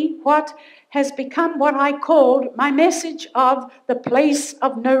gave me what has become what I called my message of the place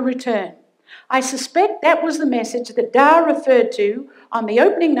of no return. I suspect that was the message that Dara referred to on the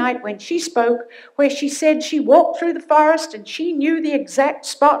opening night when she spoke, where she said she walked through the forest and she knew the exact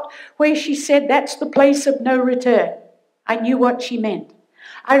spot where she said that's the place of no return. I knew what she meant.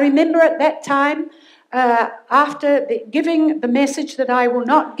 I remember at that time, after giving the message that I will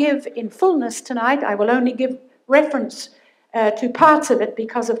not give in fullness tonight, I will only give reference to parts of it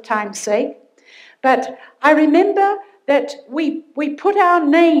because of time's sake. But I remember that we put our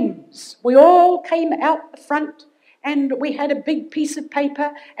names. We all came out the front and we had a big piece of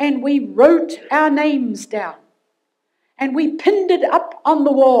paper and we wrote our names down. And we pinned it up on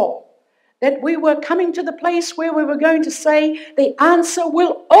the wall that we were coming to the place where we were going to say the answer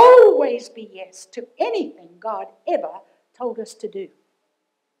will always be yes to anything God ever told us to do,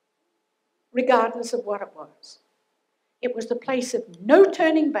 regardless of what it was. It was the place of no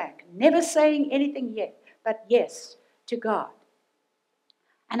turning back, never saying anything yet, but yes to God.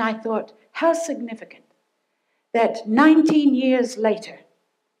 And I thought, how significant that 19 years later,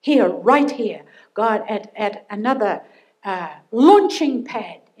 right here, God at another launching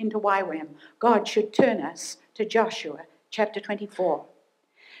pad into YWAM, God should turn us to Joshua chapter 24.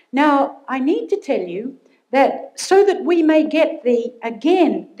 Now, I need to tell you that so that we may get the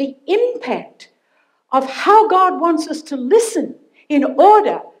impact of how God wants us to listen in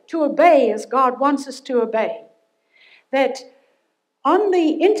order to obey as God wants us to obey, that on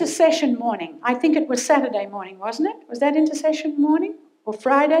the intercession morning, I think it was Saturday morning, wasn't it? Was that intercession morning or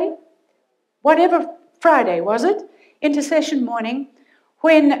Friday? Whatever Friday, was it? Intercession morning,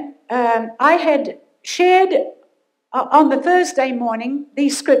 when I had shared on the Thursday morning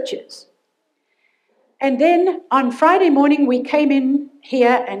these scriptures. And then on Friday morning, we came in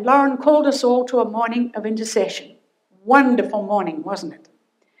here and Lauren called us all to a morning of intercession. Wonderful morning, wasn't it?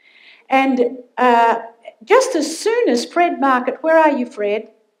 And just as soon as Fred Market, where are you, Fred?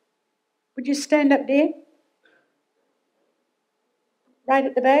 Would you stand up there? Right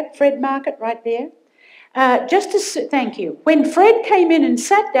at the back, Fred Market, right there. Thank you. When Fred came in and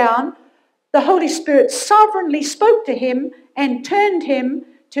sat down, the Holy Spirit sovereignly spoke to him and turned him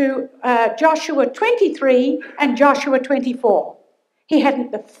to Joshua 23 and Joshua 24. He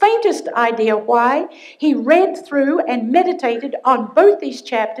hadn't the faintest idea why. He read through and meditated on both these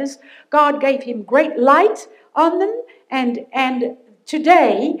chapters. God gave him great light on them, and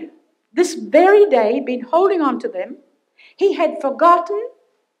today, this very day, been holding on to them. He had forgotten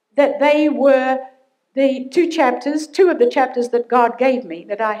that they were the two of the chapters that God gave me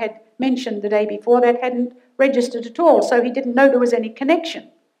that I had mentioned the day before that hadn't registered at all, so he didn't know there was any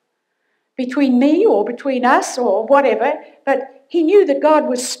connection between me or between us or whatever, but he knew that God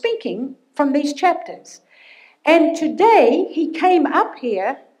was speaking from these chapters. And today he came up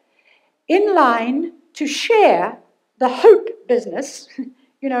here in line to share the hope business,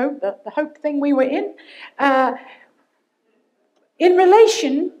 the hope thing we were in in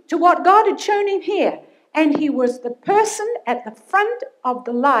relation to what God had shown him here. And he was the person at the front of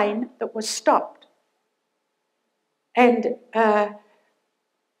the line that was stopped. And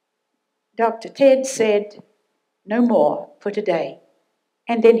Dr. Ted said, no more for today.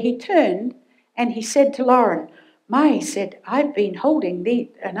 And then he turned and he said to Lauren, he said, I've been holding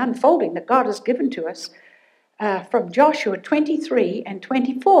an unfolding that God has given to us from Joshua 23 and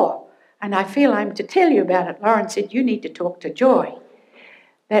 24. And I feel I'm to tell you about it. Lauren said, you need to talk to Joy.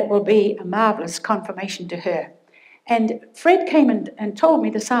 That will be a marvelous confirmation to her. And Fred came and told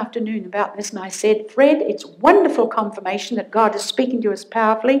me this afternoon about this, and I said, Fred, it's wonderful confirmation that God is speaking to us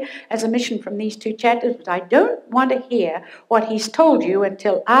powerfully as a mission from these two chapters, but I don't want to hear what he's told you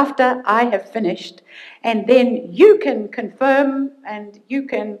until after I have finished, and then you can confirm and you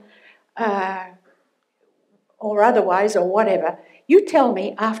can, or otherwise, or whatever, you tell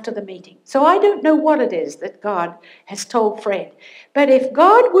me after the meeting. So I don't know what it is that God has told Fred. But if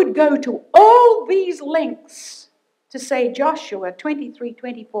God would go to all these lengths to say Joshua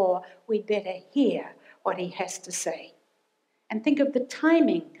 23:24, we'd better hear what he has to say. And think of the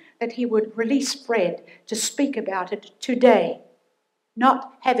timing that he would release Fred to speak about it today,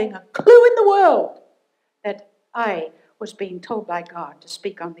 not having a clue in the world that I was being told by God to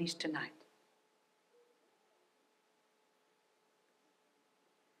speak on these tonight.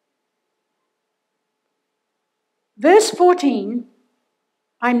 Verse 14,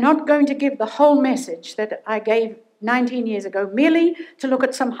 I'm not going to give the whole message that I gave 19 years ago, merely to look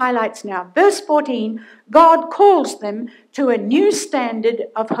at some highlights now. Verse 14, God calls them to a new standard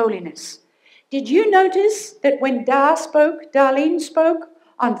of holiness. Did you notice that when Darlene spoke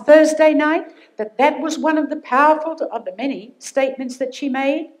on Thursday night, that was one of the powerful, of the many statements that she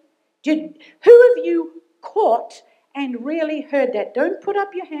made? Who of you caught and really heard that? Don't put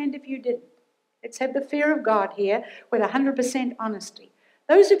up your hand if you didn't. Let's have the fear of God here with 100% honesty.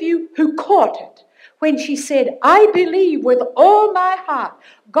 Those of you who caught it, when she said, I believe with all my heart,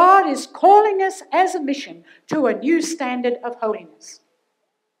 God is calling us as a mission to a new standard of holiness.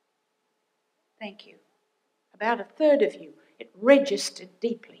 Thank you. About a third of you, it registered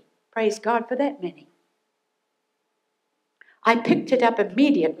deeply. Praise God for that many. I picked it up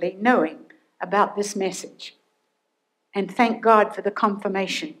immediately knowing about this message. And thank God for the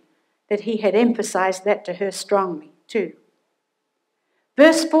confirmation that he had emphasized that to her strongly too.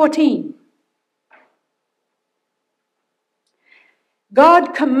 Verse 14.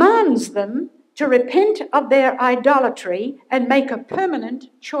 God commands them to repent of their idolatry and make a permanent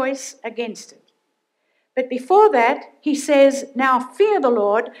choice against it. But before that, he says, now fear the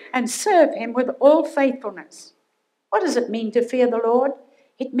Lord and serve him with all faithfulness. What does it mean to fear the Lord?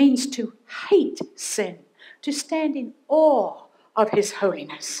 It means to hate sin, to stand in awe of his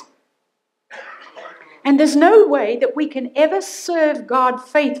holiness. And there's no way that we can ever serve God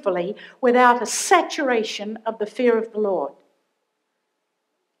faithfully without a saturation of the fear of the Lord.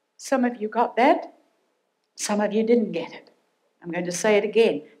 Some of you got that. Some of you didn't get it. I'm going to say it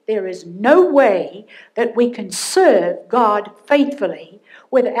again. There is no way that we can serve God faithfully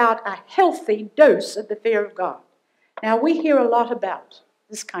without a healthy dose of the fear of God. Now, we hear a lot about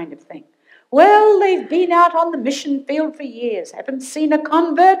this kind of thing. Well, they've been out on the mission field for years, haven't seen a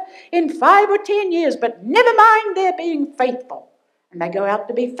convert in 5 or 10 years, but never mind, they're being faithful. And they go out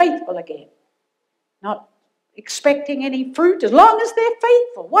to be faithful again. Not expecting any fruit as long as they're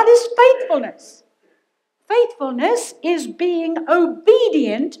faithful. What is faithfulness? Faithfulness is being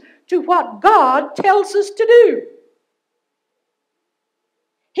obedient to what God tells us to do.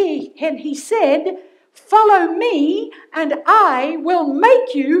 He said, follow me and I will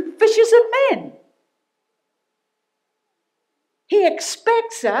make you fishers of men. He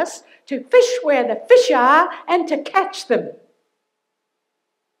expects us to fish where the fish are and to catch them.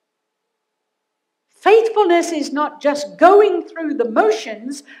 Faithfulness is not just going through the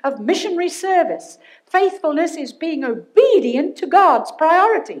motions of missionary service. Faithfulness is being obedient to God's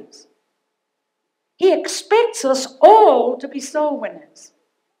priorities. He expects us all to be soul winners.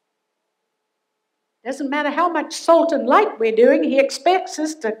 Doesn't matter how much salt and light we're doing, he expects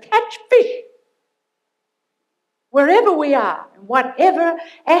us to catch fish. Wherever we are, in whatever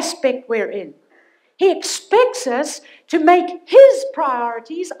aspect we're in. He expects us to make his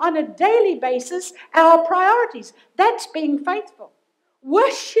priorities on a daily basis our priorities. That's being faithful.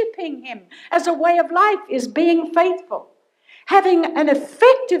 Worshipping him as a way of life is being faithful. Having an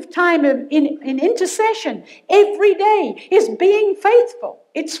effective time in intercession every day is being faithful.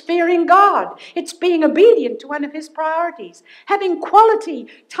 It's fearing God. It's being obedient to one of his priorities. Having quality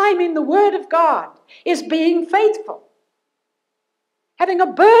time in the Word of God is being faithful. having a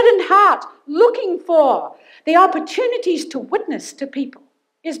burdened heart, looking for the opportunities to witness to people,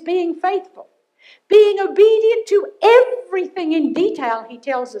 is being faithful. Being obedient to everything in detail he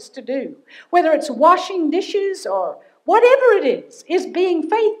tells us to do, whether it's washing dishes or whatever it is being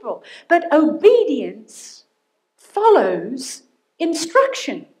faithful. But obedience follows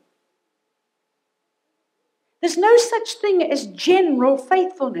instruction. There's no such thing as general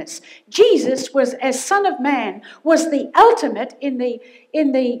faithfulness. Jesus was, as Son of Man, was the ultimate in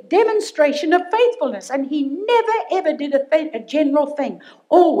the demonstration of faithfulness. And he never, ever did a general thing,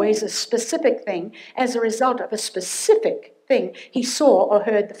 always a specific thing as a result of a specific thing he saw or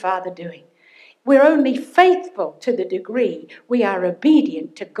heard the Father doing. We're only faithful to the degree we are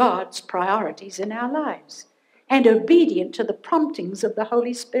obedient to God's priorities in our lives and obedient to the promptings of the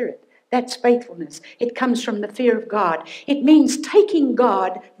Holy Spirit. That's faithfulness. It comes from the fear of God. It means taking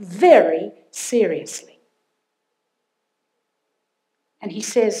God very seriously. And he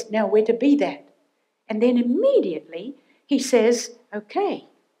says, now we're to be that. And then immediately he says, okay,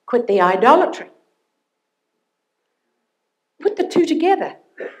 quit the idolatry. Put the two together.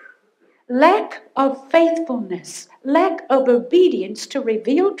 Lack of faithfulness, lack of obedience to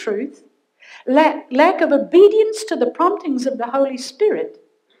reveal truth, lack of obedience to the promptings of the Holy Spirit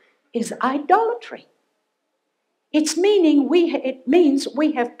is idolatry. It means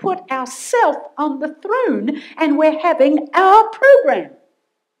we have put ourselves on the throne and we're having our program.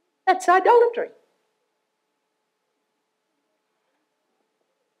 That's idolatry.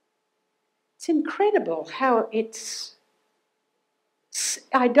 It's incredible how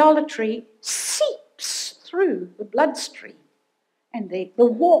idolatry seeps through the bloodstream and the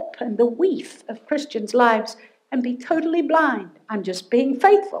warp and the weave of Christians' lives and be totally blind. I'm just being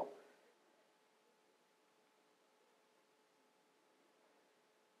faithful.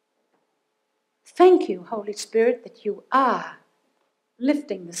 Thank you, Holy Spirit, that you are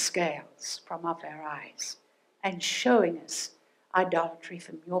lifting the scales from off our eyes and showing us idolatry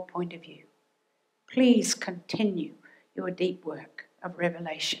from your point of view. Please continue your deep work of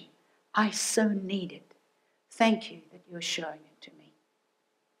revelation. I so need it. Thank you that you're showing it to me.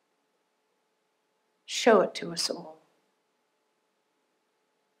 Show it to us all.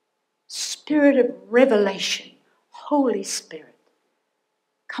 Spirit of revelation, Holy Spirit,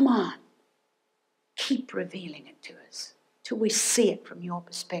 come on. Keep revealing it to us till we see it from your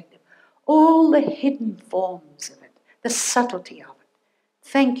perspective. All the hidden forms of it, the subtlety of it.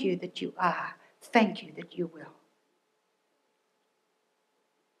 Thank you that you are. Thank you that you will.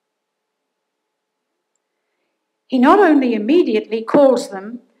 He not only immediately calls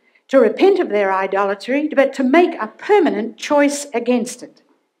them to repent of their idolatry, but to make a permanent choice against it.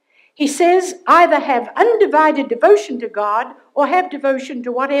 He says, either have undivided devotion to God or have devotion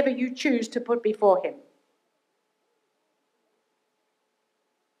to whatever you choose to put before him.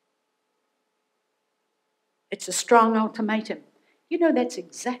 It's a strong ultimatum. You know, that's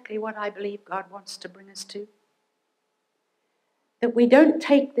exactly what I believe God wants to bring us to. That we don't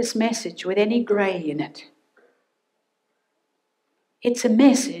take this message with any grey in it. It's a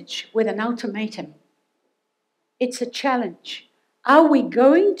message with an ultimatum. It's a challenge. Are we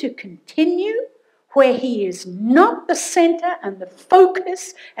going to continue where he is not the center and the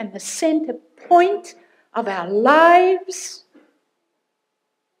focus and the center point of our lives?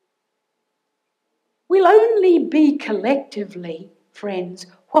 We'll only be collectively, friends,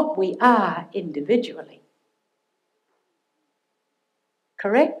 what we are individually.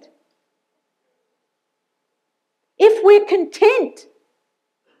 Correct? If we're content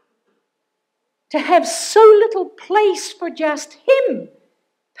to have so little place for just him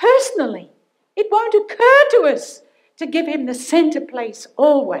personally, it won't occur to us to give him the center place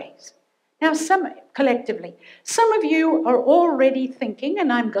always. Now, collectively, some of you are already thinking,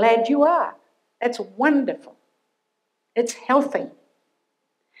 and I'm glad you are. That's wonderful. It's healthy.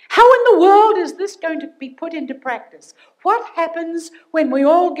 How in the world is this going to be put into practice? What happens when we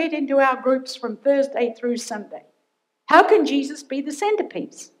all get into our groups from Thursday through Sunday? How can Jesus be the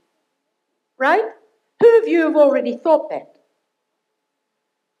centerpiece? Right? Who of you have already thought that?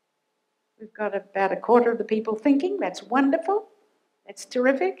 We've got about a quarter of the people thinking. That's wonderful. That's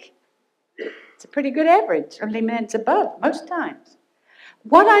terrific. It's a pretty good average. Only man's above most times.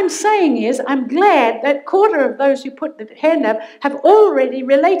 What I'm saying is I'm glad that quarter of those who put the hand up have already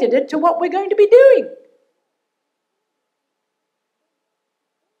related it to what we're going to be doing.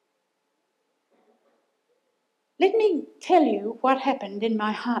 Let me tell you what happened in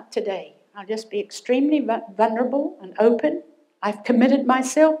my heart today. I'll just be extremely vulnerable and open. I've committed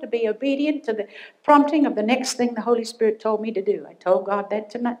myself to be obedient to the prompting of the next thing the Holy Spirit told me to do. I told God that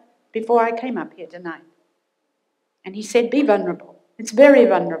tonight, before I came up here tonight. And he said, be vulnerable. It's very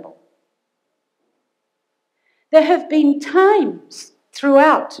vulnerable. There have been times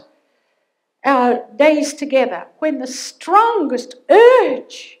throughout our days together when the strongest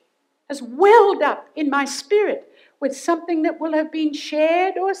urge has welled up in my spirit with something that will have been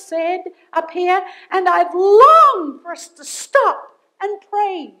shared or said up here, and I've longed for us to stop and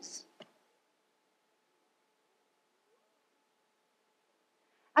praise.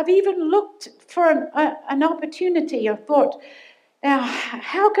 I've even looked for an opportunity or thought,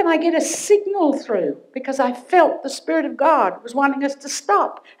 how can I get a signal through? Because I felt the Spirit of God was wanting us to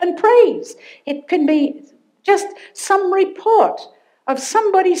stop and praise. It can be just some report of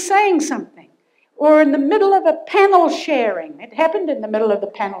somebody saying something, or in the middle of a panel sharing. It happened in the middle of the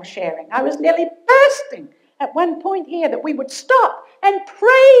panel sharing. I was nearly bursting at one point here that we would stop and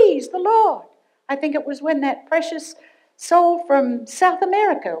praise the Lord. I think it was when that precious soul from South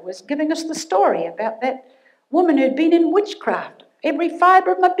America was giving us the story about that woman who'd been in witchcraft. Every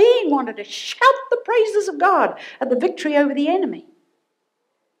fiber of my being wanted to shout the praises of God at the victory over the enemy.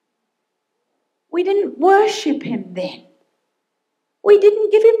 We didn't worship him then. We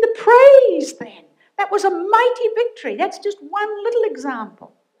didn't give him the praise then. That was a mighty victory. That's just one little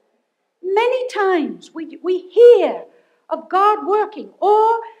example. Many times we hear of God working,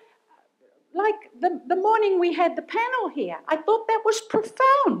 or like the morning we had the panel here, I thought that was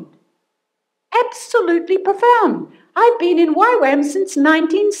profound. Absolutely profound. I've been in YWAM since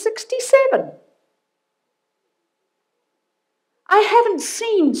 1967. I haven't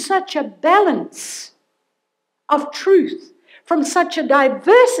seen such a balance of truth from such a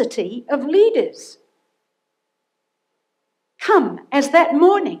diversity of leaders come as that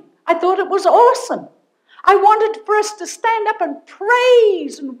morning. I thought it was awesome. I wanted for us to stand up and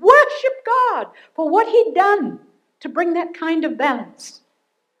praise and worship God for what he'd done to bring that kind of balance.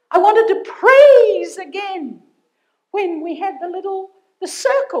 I wanted to praise again when we had the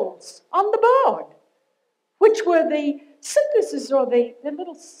circles on the board, which were the synthesis or the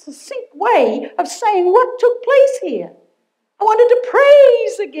little succinct way of saying what took place here. I wanted to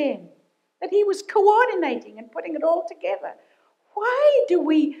praise again that he was coordinating and putting it all together. Why do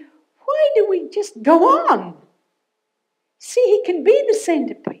we just go on? See, he can be the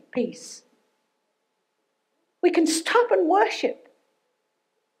centerpiece. We can stop and worship.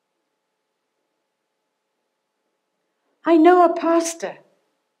 I know a pastor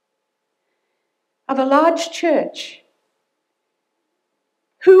of a large church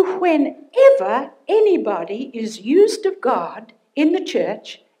who, whenever anybody is used of God in the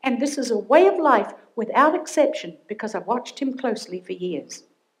church, and this is a way of life without exception because I've watched him closely for years,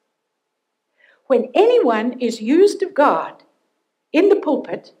 when anyone is used of God in the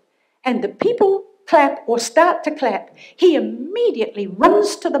pulpit and the people clap or start to clap, he immediately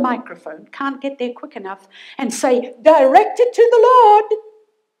runs to the microphone, can't get there quick enough, and say, "Direct it to the Lord."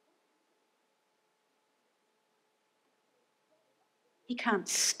 He can't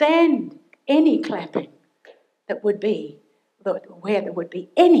stand any clapping that would be where there would be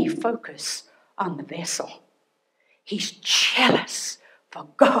any focus on the vessel. He's jealous for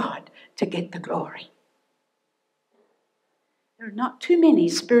God to get the glory. There are not too many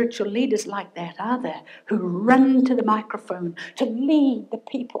spiritual leaders like that, are there, who run to the microphone to lead the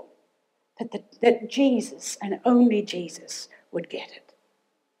people that Jesus and only Jesus would get it.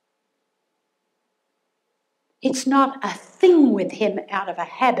 It's not a thing with him out of a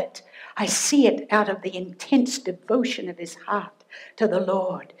habit. I see it out of the intense devotion of his heart to the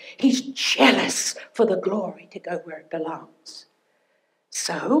Lord. He's jealous for the glory to go where it belongs.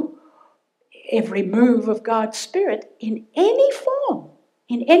 So, every move of God's Spirit in any form,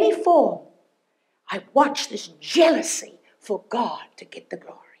 I watch this jealousy for God to get the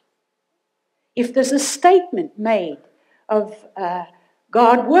glory. If there's a statement made of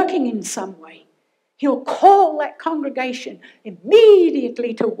God working in some way, he'll call that congregation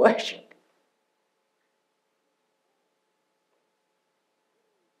immediately to worship.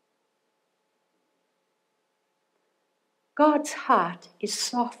 God's heart is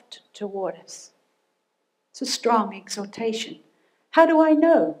soft toward us. It's a strong exhortation. How do I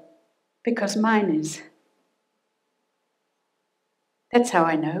know? Because mine is. That's how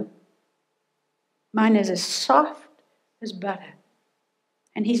I know. Mine is as soft as butter,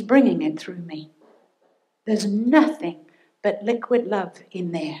 and he's bringing it through me. There's nothing but liquid love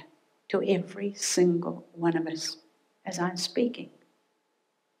in there to every single one of us as I'm speaking.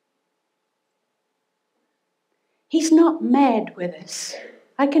 He's not mad with us.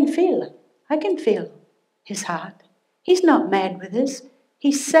 I can feel it. I can feel his heart. He's not mad with us.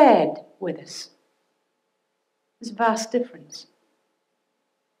 He's sad with us. There's a vast difference.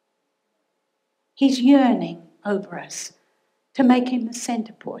 He's yearning over us. to make him the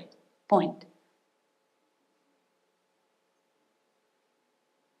center point.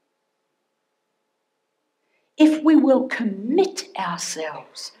 If we will commit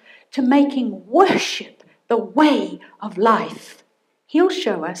ourselves to making worship the way of life, he'll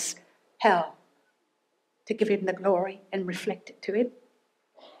show us how to give him the glory and reflect it to him.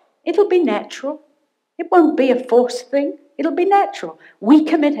 It'll be natural. It won't be a forced thing. It'll be natural. We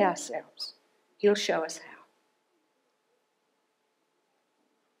commit ourselves. He'll show us how.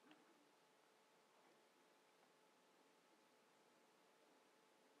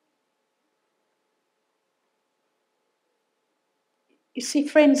 You see,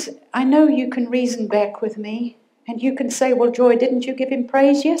 friends, I know you can reason back with me and you can say, well, Joy, didn't you give him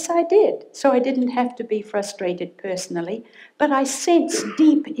praise? Yes, I did. So I didn't have to be frustrated personally, but I sense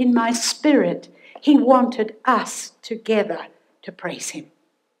deep in my spirit he wanted us together to praise him.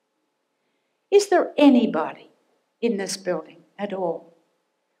 Is there anybody in this building at all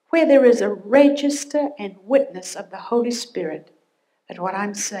where there is a register and witness of the Holy Spirit that what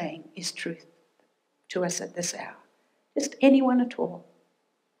I'm saying is truth to us at this hour? Just anyone at all.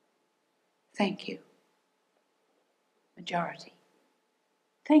 Thank you. Majority.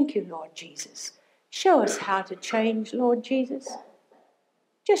 Thank you, Lord Jesus. Show us how to change, Lord Jesus.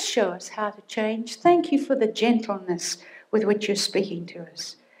 Just show us how to change. Thank you for the gentleness with which you're speaking to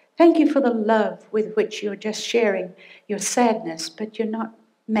us. Thank you for the love with which you're just sharing your sadness, but you're not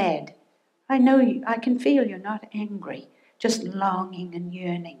mad. I know you, I can feel you're not angry, just longing and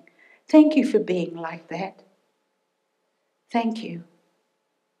yearning. Thank you for being like that. Thank you.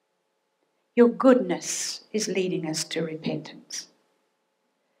 Your goodness is leading us to repentance.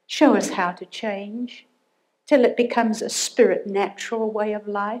 Show us how to change till it becomes a spirit natural way of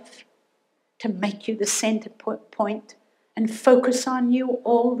life, to make you the center point and focus on you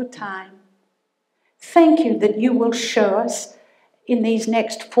all the time. Thank you that you will show us in these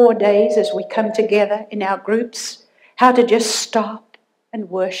next 4 days as we come together in our groups how to just stop and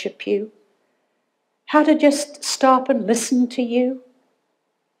worship you, how to just stop and listen to you,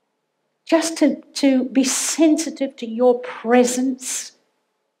 just to be sensitive to your presence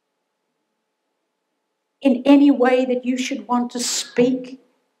in any way that you should want to speak.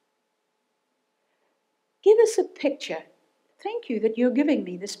 Give us a picture. Thank you that you're giving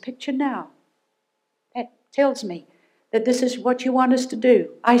me this picture now. That tells me that this is what you want us to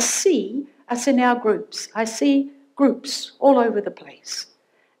do. I see us in our groups. I see groups all over the place.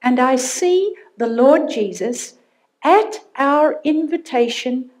 And I see the Lord Jesus at our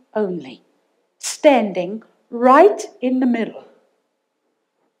invitation only, standing right in the middle,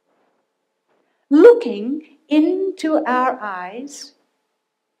 looking into our eyes,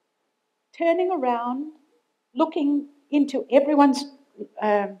 turning around, looking into everyone's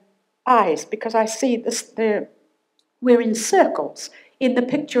eyes, because I see this. We're in circles in the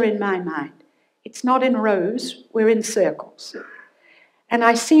picture in my mind. It's not in rows, we're in circles. And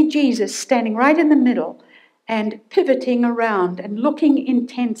I see Jesus standing right in the middle and pivoting around and looking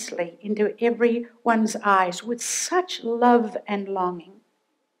intensely into everyone's eyes with such love and longing,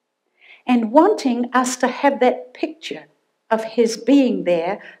 and wanting us to have that picture of his being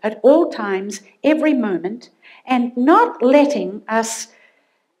there at all times, every moment, and not letting us,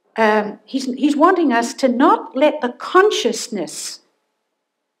 he's wanting us to not let the consciousness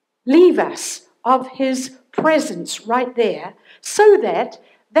leave us of his presence right there, so that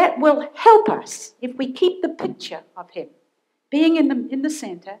will help us, if we keep the picture of him being in the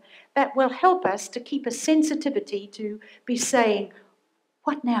center, that will help us to keep a sensitivity to be saying,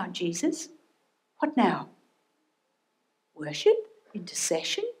 what now, Jesus? What now? Worship?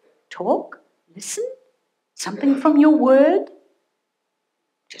 Intercession? Talk? Listen? Something from your word?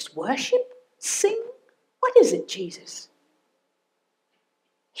 Just worship? Sing? What is it, Jesus?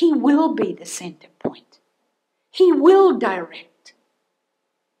 He will be the center point. He will direct.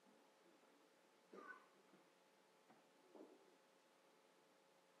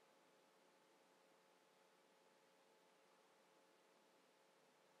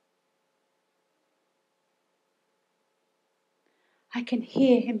 I can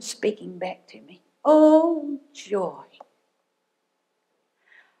hear him speaking back to me. Oh, joy.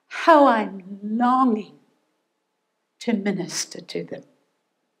 How I'm longing to minister to them.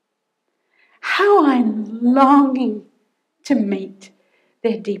 How I'm longing to meet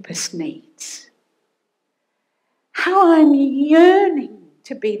their deepest needs. How I'm yearning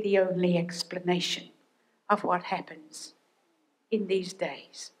to be the only explanation of what happens in these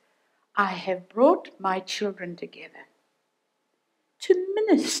days. I have brought my children together to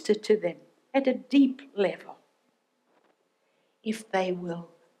minister to them at a deep level. If they will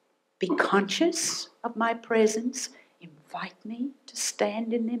be conscious of my presence, invite me to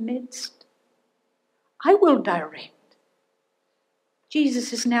stand in their midst. I will direct.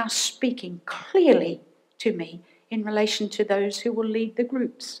 Jesus is now speaking clearly to me in relation to those who will lead the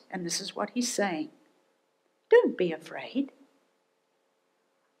groups. And this is what he's saying. Don't be afraid.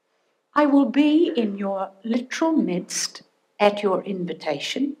 I will be in your literal midst at your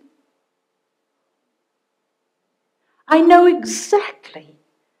invitation. I know exactly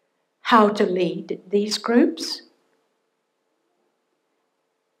how to lead these groups.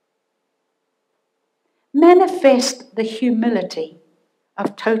 Manifest the humility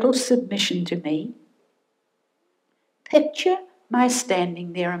of total submission to me. Picture my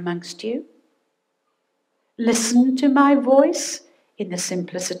standing there amongst you. Listen to my voice in the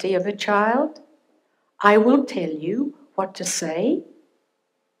simplicity of a child. I will tell you what to say.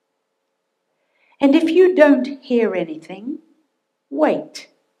 And if you don't hear anything, wait.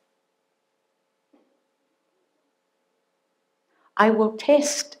 I will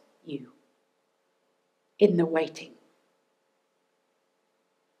test you in the waiting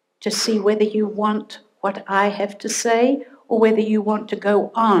to see whether you want what I have to say or whether you want to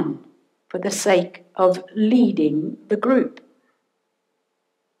go on for the sake of leading the group.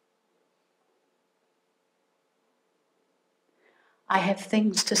 I have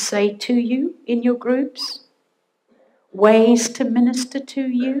things to say to you in your groups, ways to minister to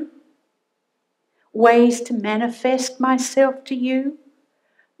you, ways to manifest myself to you,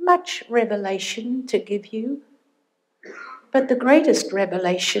 much revelation to give you, but the greatest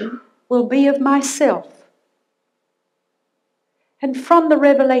revelation will be of myself. And from the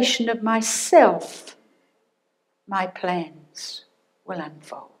revelation of myself, my plans will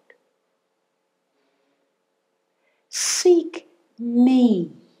unfold. Seek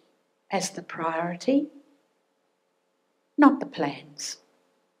me as the priority, not the plans.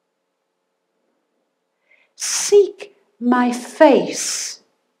 Seek my face,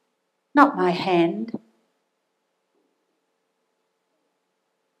 not my hand.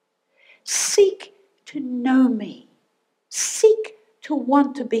 Seek to know me. Seek to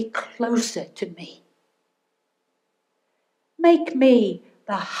want to be closer to me. Make me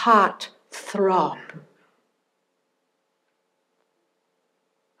the heart throb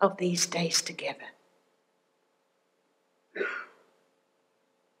of these days together.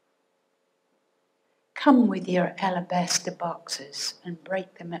 Come with your alabaster boxes and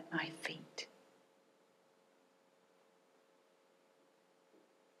break them at my feet.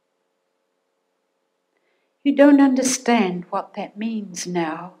 You don't understand what that means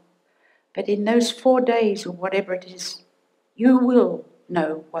now, but in those 4 days or whatever it is, you will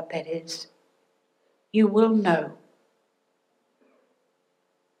know what that is. You will know.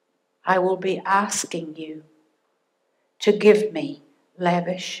 I will be asking you to give me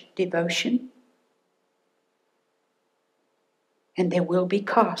lavish devotion, and there will be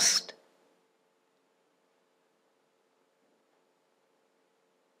cost.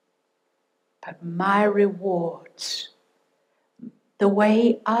 But my rewards, the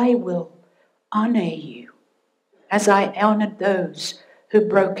way I will honor you as I honored those who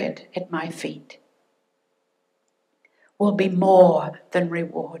broke it at my feet, will be more than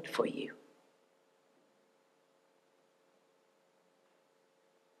reward for you.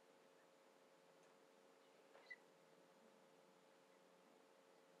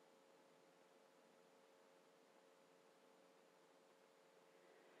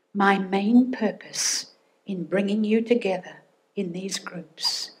 My main purpose in bringing you together in these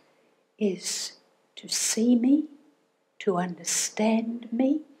groups is to see me, to understand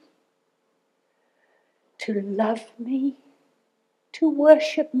me, to love me, to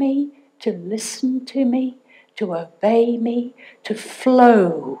worship me, to listen to me, to obey me, to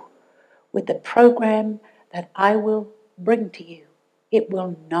flow with the program that I will bring to you. It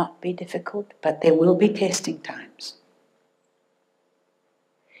will not be difficult, but there will be testing times.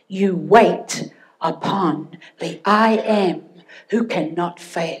 You wait upon the I am who cannot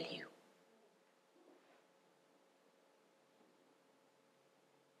fail you.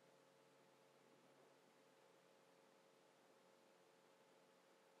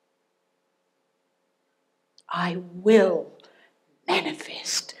 I will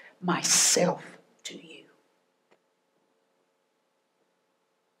manifest myself to you.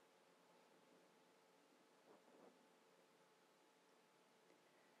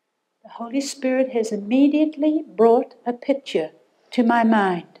 The Holy Spirit has immediately brought a picture to my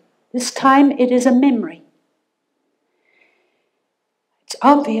mind. This time it is a memory. It's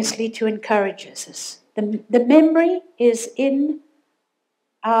obviously to encourage us. The memory is in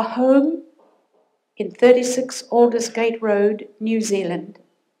our home in 36 Aldersgate Road, New Zealand.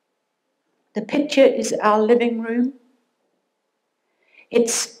 The picture is our living room.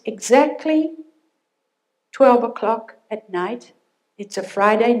 It's exactly 12 o'clock at night. It's a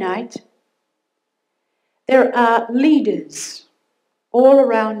Friday night. There are leaders all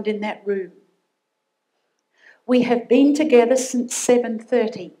around in that room. We have been together since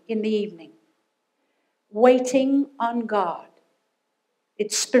 7:30 in the evening, waiting on God.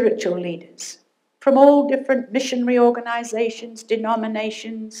 It's spiritual leaders from all different missionary organizations,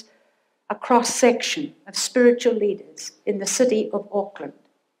 denominations, a cross-section of spiritual leaders in the city of Auckland.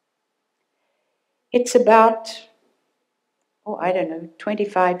 It's about,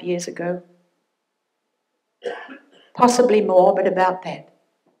 25 years ago. Possibly more, but about that.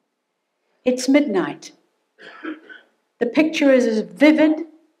 It's midnight. The picture is as vivid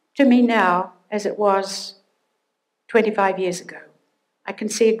to me now as it was 25 years ago. I can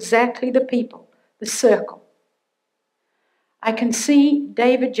see exactly the people, the circle. I can see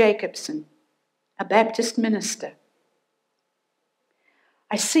David Jacobson, a Baptist minister.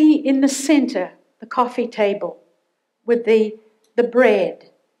 I see in the center the coffee table with the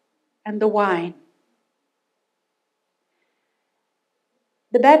bread and the wine.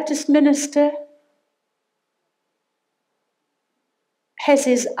 The Baptist minister has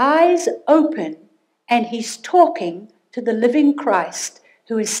his eyes open and he's talking to the living Christ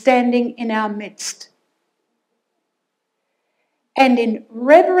who is standing in our midst. And in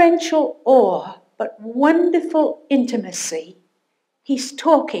reverential awe, but wonderful intimacy, he's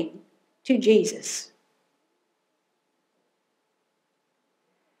talking to Jesus.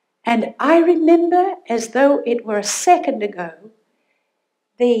 And I remember, as though it were a second ago,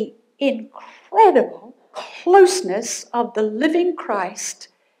 the incredible closeness of the living Christ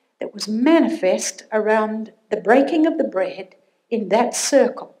that was manifest around the breaking of the bread in that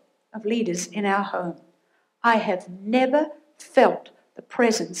circle of leaders in our home. I have never felt the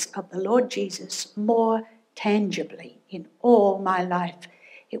presence of the Lord Jesus more tangibly in all my life.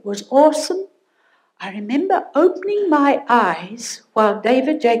 It was awesome. I remember opening my eyes while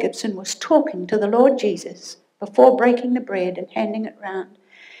David Jacobson was talking to the Lord Jesus before breaking the bread and handing it round,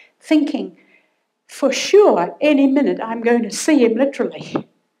 thinking, for sure, any minute I'm going to see him literally.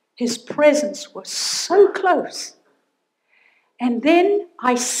 His presence was so close. And then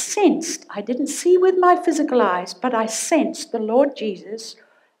I sensed, I didn't see with my physical eyes, but I sensed the Lord Jesus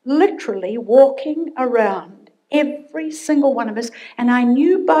literally walking around every single one of us. And I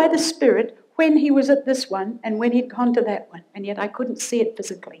knew by the Spirit when he was at this one and when he'd gone to that one. And yet I couldn't see it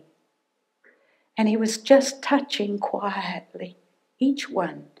physically. And he was just touching quietly each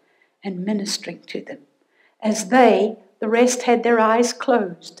one and ministering to them. As the rest had their eyes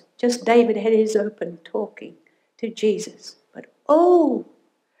closed. Just David had his open, talking to Jesus. But oh,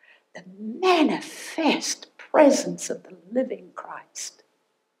 the manifest presence of the living Christ.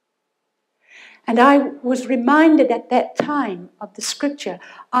 And I was reminded at that time of the scripture,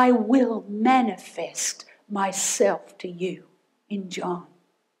 I will manifest myself to you in John.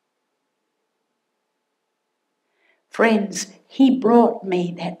 Friends, he brought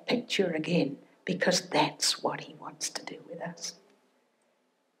me that picture again because that's what he wants to do with us.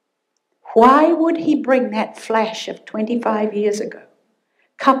 Why would he bring that flash of 25 years ago,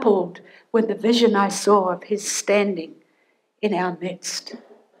 coupled with the vision I saw of his standing in our midst?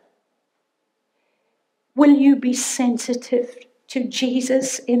 Will you be sensitive to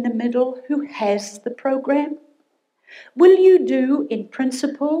Jesus in the middle who has the program? Will you do in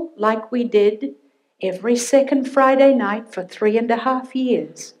principle like we did every second Friday night for 3.5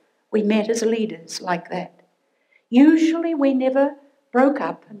 years? We met as leaders like that. Usually we never broke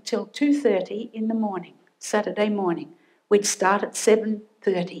up until 2:30 in the morning, Saturday morning. We'd start at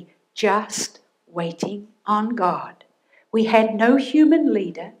 7:30, just waiting on God. We had no human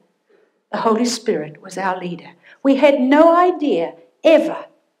leader. The Holy Spirit was our leader. We had no idea ever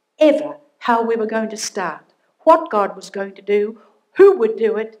how we were going to start, what God was going to do, who would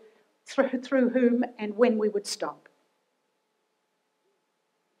do it, through whom, and when we would stop.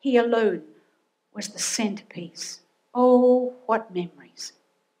 He alone was the centerpiece. Oh, what memories.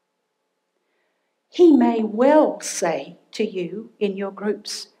 He may well say to you in your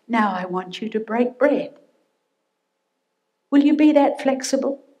groups, now I want you to break bread. Will you be that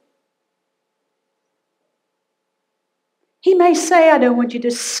flexible? He may say, I don't want you to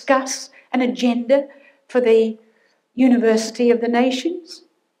discuss an agenda for the University of the Nations.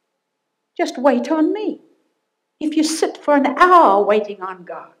 Just wait on me. If you sit for an hour waiting on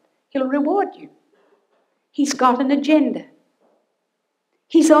God, he'll reward you. He's got an agenda.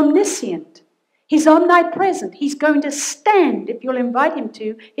 He's omniscient. He's omnipresent. He's going to stand, if you'll invite him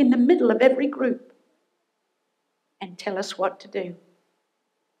to, in the middle of every group and tell us what to do.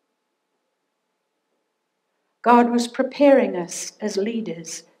 God was preparing us as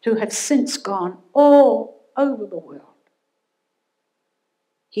leaders who have since gone all over the world.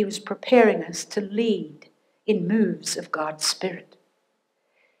 He was preparing us to lead in moves of God's Spirit.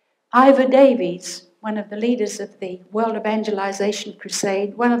 Ivor Davies, one of the leaders of the World Evangelization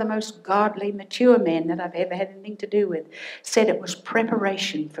Crusade, one of the most godly, mature men that I've ever had anything to do with, said it was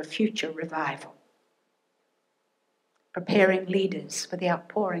preparation for future revival. Preparing leaders for the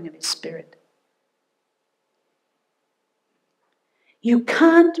outpouring of His Spirit. You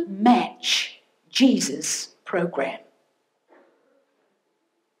can't match Jesus' program.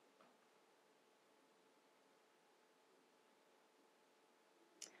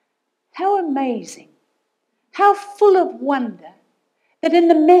 How amazing, how full of wonder that in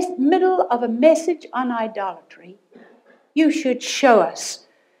the middle of a message on idolatry, you should show us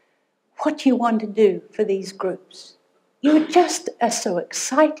what you want to do for these groups. You just are so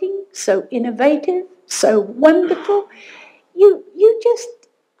exciting, so innovative, so wonderful.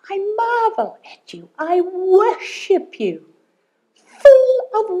 I marvel at you. I worship you. Full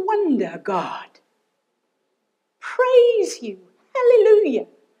of wonder, God. Praise you. Hallelujah.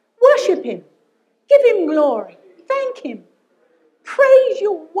 Worship Him. Give Him glory. Thank Him. Praise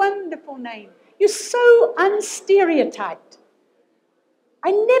your wonderful name. You're so unstereotyped.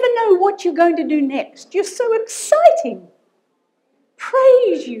 I never know what you're going to do next. You're so exciting.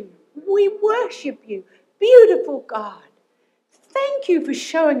 Praise you. We worship you. Beautiful God. Thank you for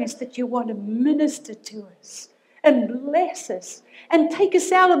showing us that you want to minister to us and bless us and take us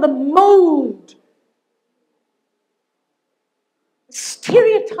out of the mold,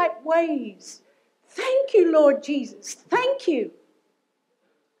 stereotype ways. Thank you, Lord Jesus. Thank you.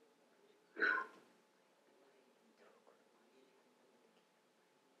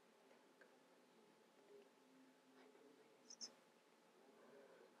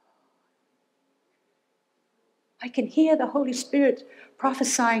 I can hear the Holy Spirit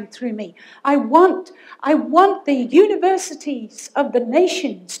prophesying through me. I want the universities of the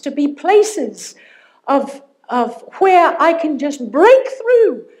nations to be places of where I can just break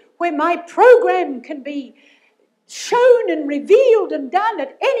through, where my program can be shown and revealed and done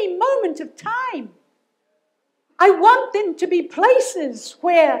at any moment of time. I want them to be places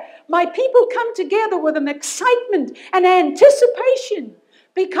where my people come together with an excitement and anticipation,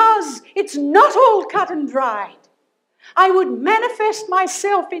 because it's not all cut and dried. I would manifest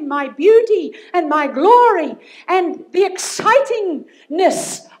myself in my beauty and my glory and the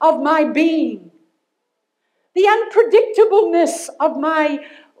excitingness of my being, the unpredictableness of my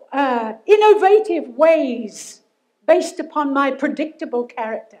innovative ways based upon my predictable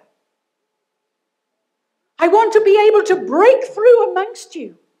character. I want to be able to break through amongst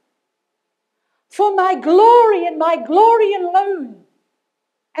you for my glory and my glory alone.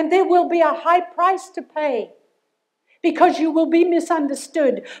 And there will be a high price to pay, because you will be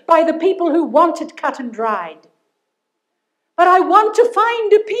misunderstood by the people who want it cut and dried. But I want to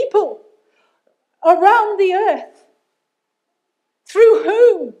find a people around the earth through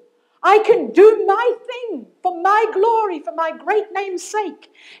whom I can do my thing for my glory, for my great name's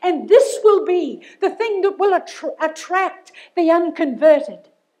sake. And this will be the thing that will attract the unconverted,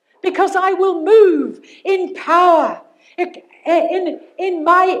 because I will move in power, in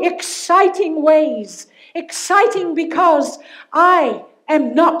my exciting ways. Exciting because I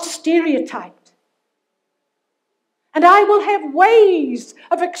am not stereotyped. And I will have ways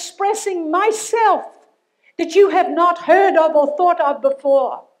of expressing myself that you have not heard of or thought of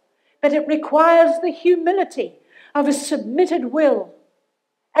before. But it requires the humility of a submitted will,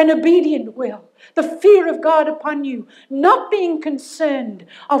 an obedient will, the fear of God upon you, not being concerned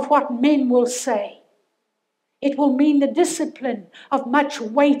of what men will say. It will mean the discipline of much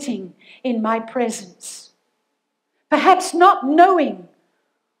waiting in my presence. Perhaps not knowing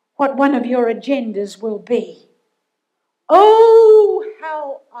what one of your agendas will be. Oh,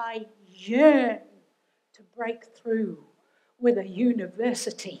 how I yearn to break through with a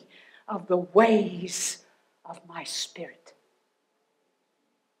university of the ways of my Spirit.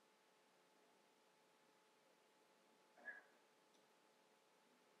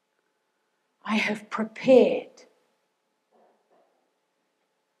 I have prepared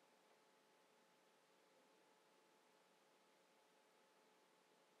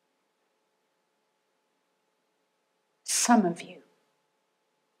some of you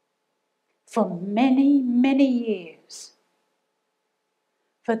for many, many years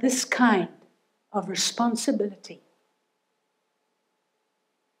for this kind of responsibility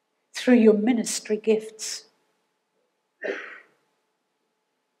through your ministry gifts.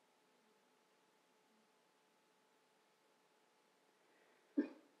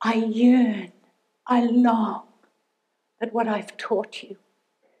 I yearn, I long that what I've taught you,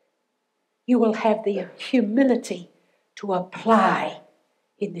 you will have the humility to apply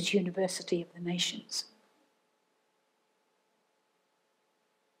in this University of the Nations.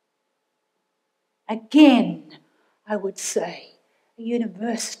 Again, I would say, a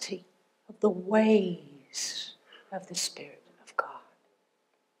university of the ways of the Spirit of God.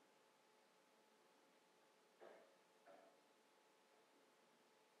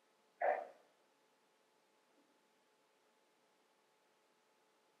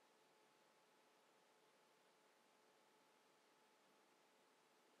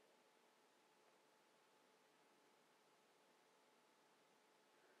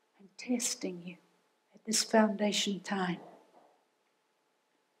 I'm testing you at this foundation time.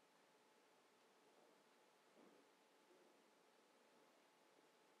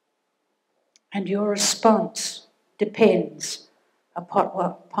 And your response depends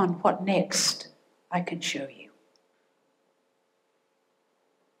upon what next I can show you.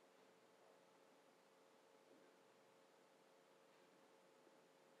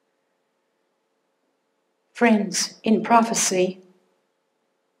 Friends, in prophecy,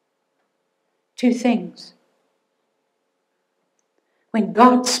 two things. When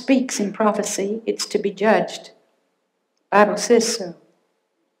God speaks in prophecy, it's to be judged. The Bible says so.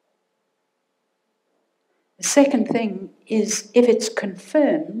 The second thing is, if it's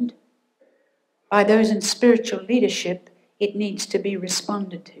confirmed by those in spiritual leadership, it needs to be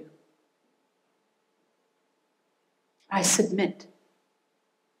responded to. I submit.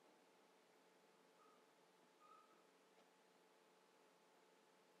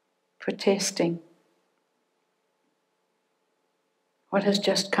 Protesting what has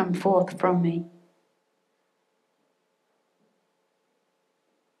just come forth from me.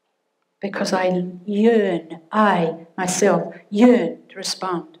 Because I myself yearn to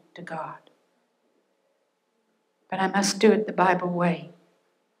respond to God. But I must do it the Bible way.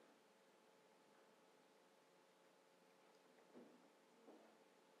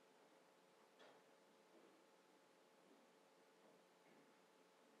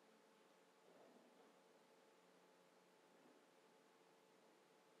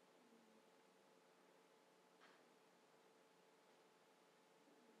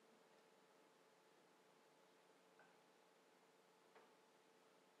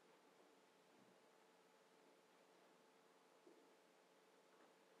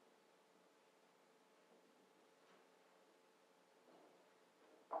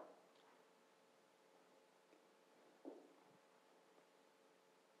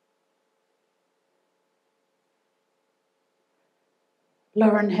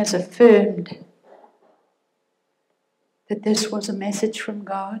 Lauren has affirmed that this was a message from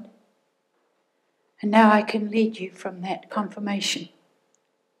God. And now I can lead you from that confirmation.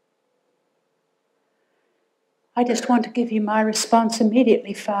 I just want to give you my response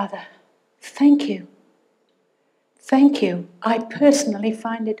immediately, Father. Thank you. Thank you. I personally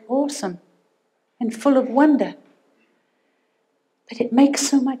find it awesome and full of wonder. But it makes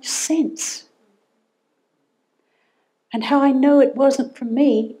so much sense. And how I know it wasn't from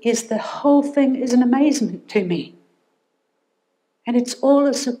me is the whole thing is an amazement to me. And it's all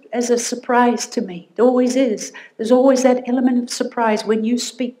as a surprise to me. It always is. There's always that element of surprise when you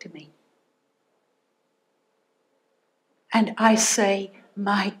speak to me. And I say,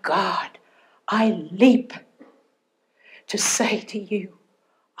 my God, I leap to say to you,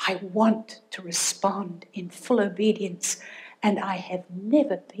 I want to respond in full obedience. And I have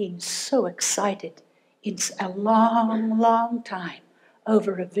never been so excited in a long, long time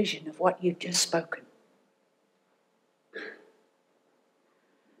over a vision of what you've just spoken.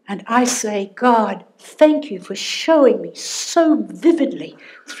 And I say, God, thank you for showing me so vividly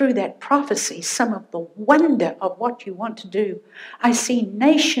through that prophecy some of the wonder of what you want to do. I see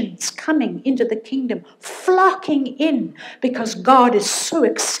nations coming into the kingdom, flocking in because God is so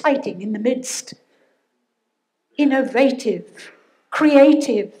exciting in the midst. Innovative,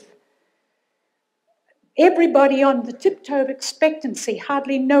 creative. Everybody on the tiptoe of expectancy,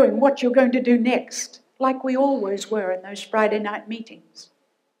 hardly knowing what you're going to do next, like we always were in those Friday night meetings.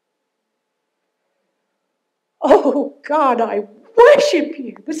 Oh, God, I worship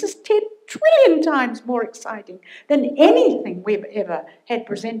you. This is 10 trillion times more exciting than anything we've ever had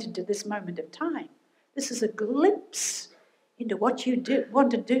presented to this moment of time. This is a glimpse into what you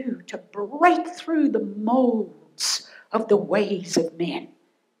want to do to break through the molds of the ways of men.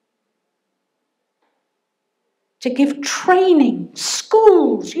 To give training,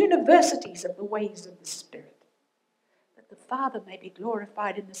 schools, universities of the ways of the Spirit. That the Father may be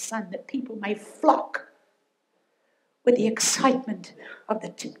glorified in the Son, that people may flock with the excitement of the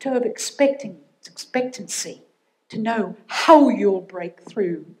tiptoe of expectancy to know how you'll break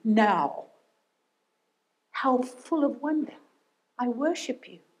through now. How full of wonder. I worship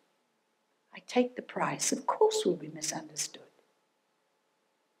you. I take the price. Of course we'll be misunderstood.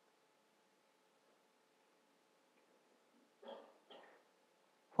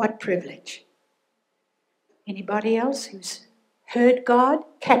 What privilege. Anybody else who's heard God,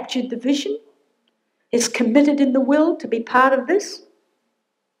 captured the vision, is committed in the will to be part of this?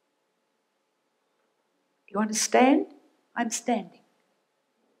 You want to stand? I'm standing.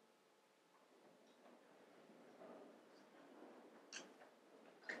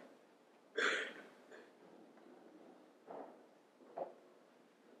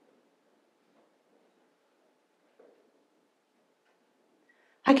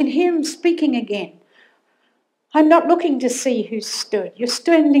 I can hear him speaking again. I'm not looking to see who stood. You're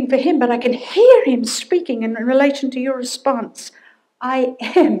standing for him, but I can hear him speaking in relation to your response. I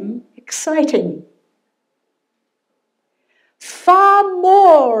am exciting. Far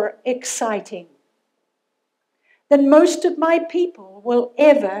more exciting than most of my people will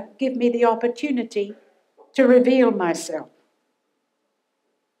ever give me the opportunity to reveal myself.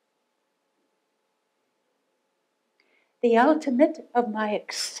 The ultimate of my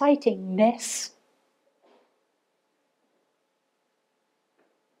excitingness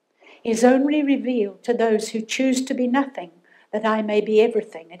is only revealed to those who choose to be nothing, that I may be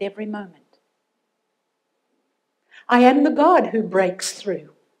everything at every moment. I am the God who breaks through.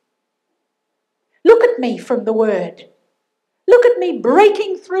 Look at me from the Word. Look at me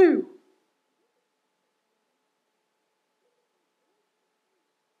breaking through.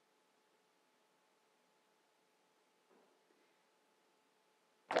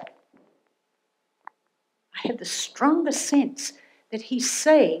 I have the strongest sense that he's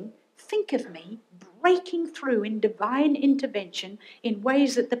saying, think of me breaking through in divine intervention in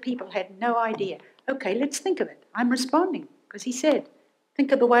ways that the people had no idea. Okay, let's think of it. I'm responding because he said,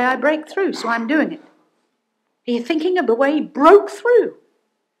 think of the way I break through, so I'm doing it. Are you thinking of the way he broke through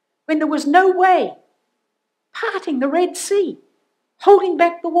when there was no way, parting the Red Sea, holding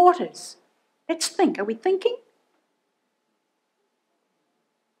back the waters? Let's think. Are we thinking?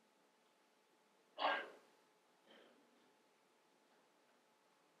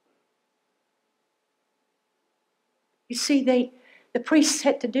 You see, the priests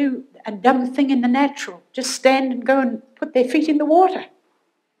had to do a dumb thing in the natural, just stand and go and put their feet in the water.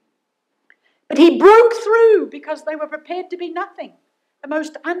 But he broke through because they were prepared to be nothing. The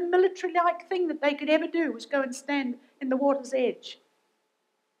most unmilitary-like thing that they could ever do was go and stand in the water's edge.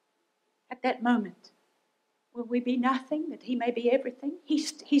 At that moment, will we be nothing that he may be everything?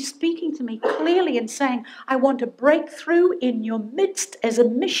 He's speaking to me clearly and saying, I want to break through in your midst as a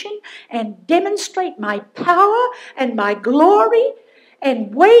mission and demonstrate my power and my glory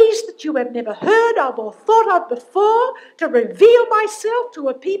and ways that you have never heard of or thought of before, to reveal myself to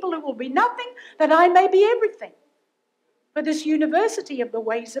a people who will be nothing, that I may be everything. For this university of the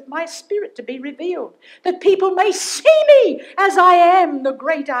ways of my spirit to be revealed, that people may see me as I am, the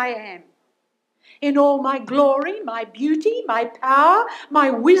great I am. In all my glory, my beauty, my power,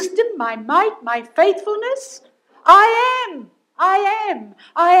 my wisdom, my might, my faithfulness. I am,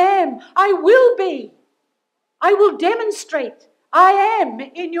 I will be. I will demonstrate I am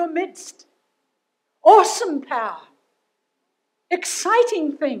in your midst. Awesome power,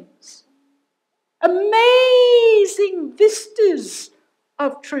 exciting things, amazing vistas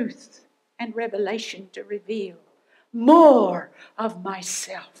of truth and revelation to reveal. More of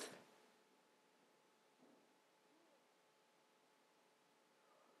myself.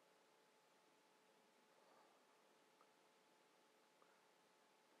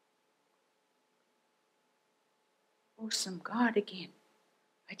 Awesome God again.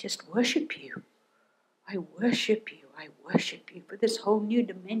 I just worship you. I worship you. I worship you for this whole new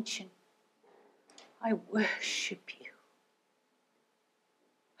dimension. I worship you.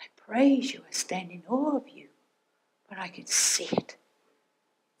 I praise you. I stand in awe of you. But I can see it.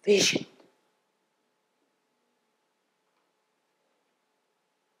 Vision.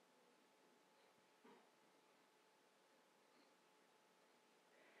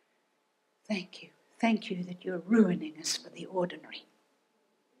 Thank you. Thank you that you're ruining us for the ordinary.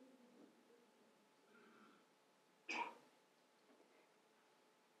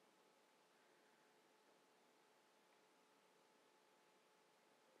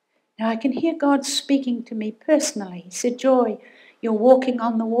 Now I can hear God speaking to me personally. He said, Joy, you're walking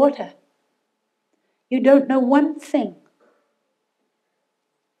on the water. You don't know one thing.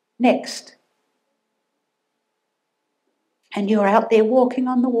 Next. And you're out there walking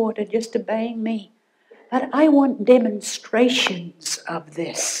on the water, just obeying me. But I want demonstrations of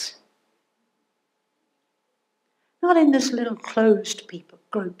this. Not in this little closed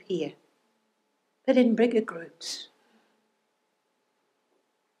group here, but in bigger groups.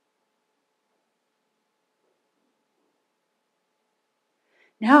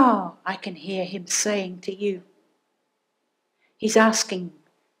 Now I can hear him saying to you, he's asking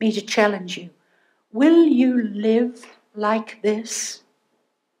me to challenge you, will you live like this,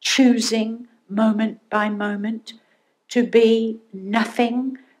 choosing moment by moment to be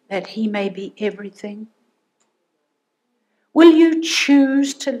nothing that he may be everything? Will you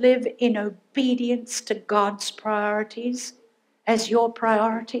choose to live in obedience to God's priorities as your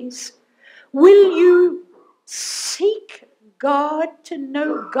priorities? Will you seek God, to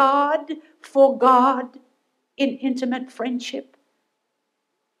know God for God in intimate friendship?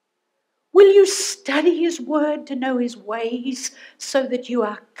 Will you study his word to know his ways so that you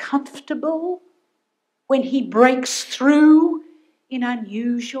are comfortable when he breaks through in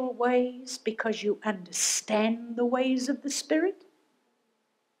unusual ways because you understand the ways of the Spirit?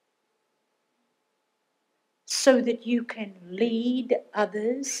 So that you can lead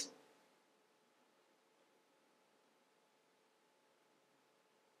others?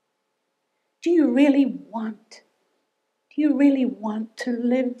 Do you really want to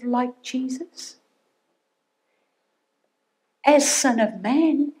live like Jesus? As Son of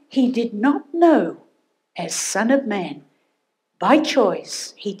Man, he did not know. As Son of Man, by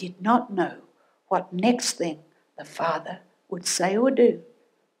choice, he did not know what next thing the Father would say or do,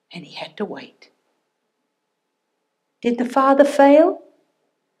 and he had to wait. Did the Father fail?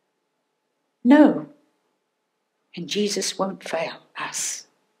 No. And Jesus won't fail us.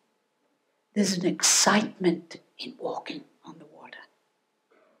 There's an excitement in walking on the water.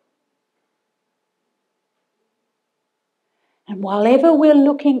 And while ever we're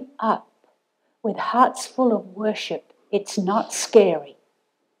looking up with hearts full of worship, it's not scary.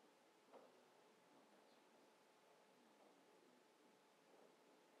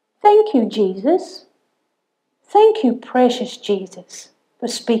 Thank you, Jesus. Thank you, precious Jesus, for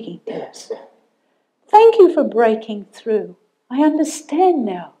speaking to us. Thank you for breaking through. I understand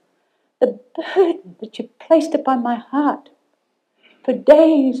now the burden that you placed upon my heart for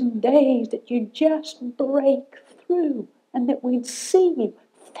days and days, that you just break through and that we'd see you.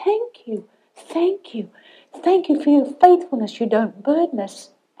 Thank you. Thank you. Thank you for your faithfulness. You don't burden us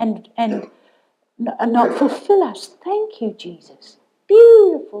and not fulfill us. Thank you, Jesus.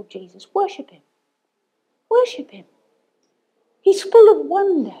 Beautiful Jesus. Worship him. Worship him. He's full of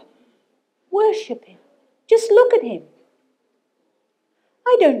wonder. Worship him. Just look at him.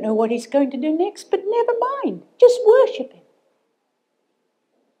 I don't know what he's going to do next, but never mind. Just worship him.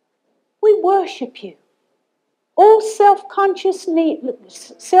 We worship you. All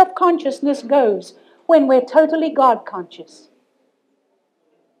self-consciousness goes when we're totally God-conscious.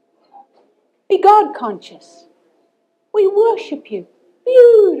 Be God-conscious. We worship you.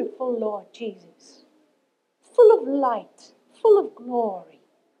 Beautiful Lord Jesus. Full of light, full of glory,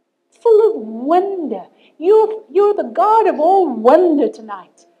 full of wonder. You're the God of all wonder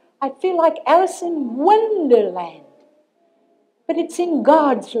tonight. I feel like Alice in Wonderland. But it's in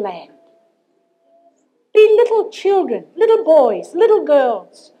God's land. Be little children, little boys, little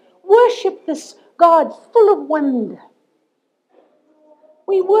girls. Worship this God full of wonder.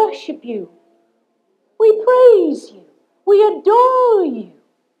 We worship you. We praise you. We adore you.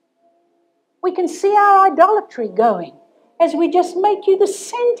 We can see our idolatry going as we just make you the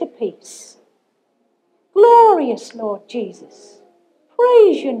centerpiece. Glorious Lord Jesus.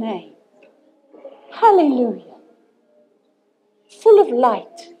 Praise your name. Hallelujah. Full of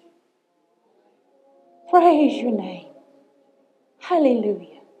light. Praise your name.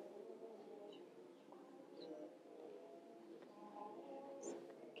 Hallelujah.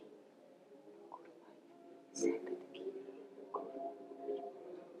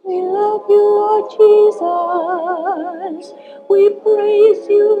 We love you, Lord Jesus. We praise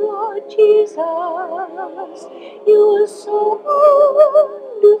you, Lord Jesus. You are so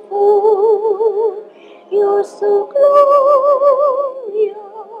wonderful. You are so glorious.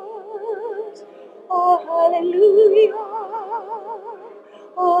 Oh, hallelujah.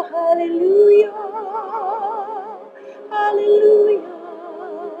 Oh, hallelujah. Hallelujah.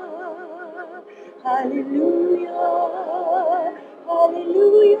 Hallelujah.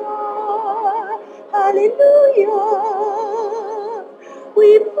 Hallelujah. Hallelujah. We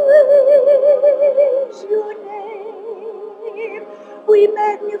praise your name. We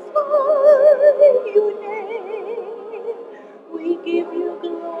magnify your name. We give you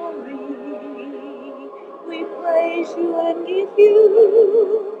glory. We praise you and give you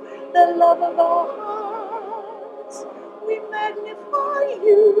the love of our hearts. We magnify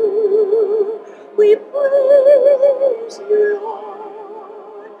you. We praise you,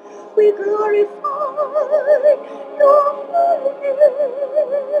 Lord. We glorify your holy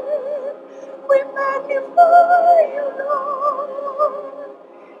name. We magnify you, Lord.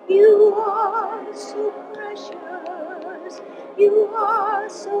 You are so precious. You are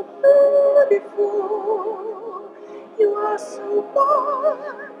so beautiful. You are so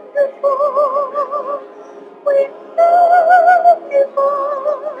wonderful. We magnify,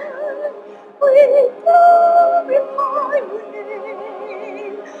 we glorify your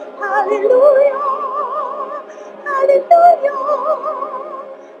name. Hallelujah, hallelujah,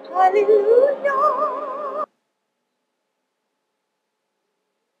 hallelujah.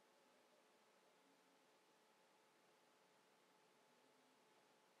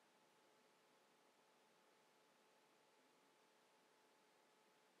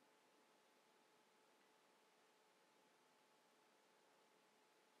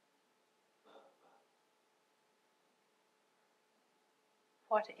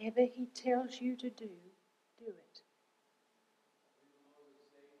 Whatever he tells you to do, do it.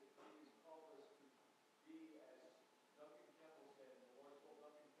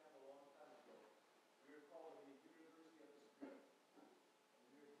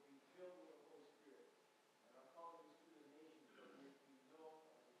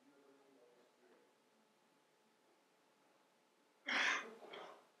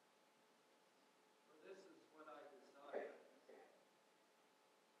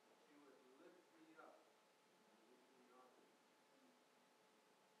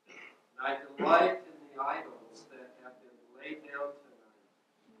 I delight in the idols that have been laid down tonight,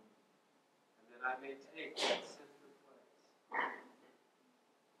 and that I may take that sinful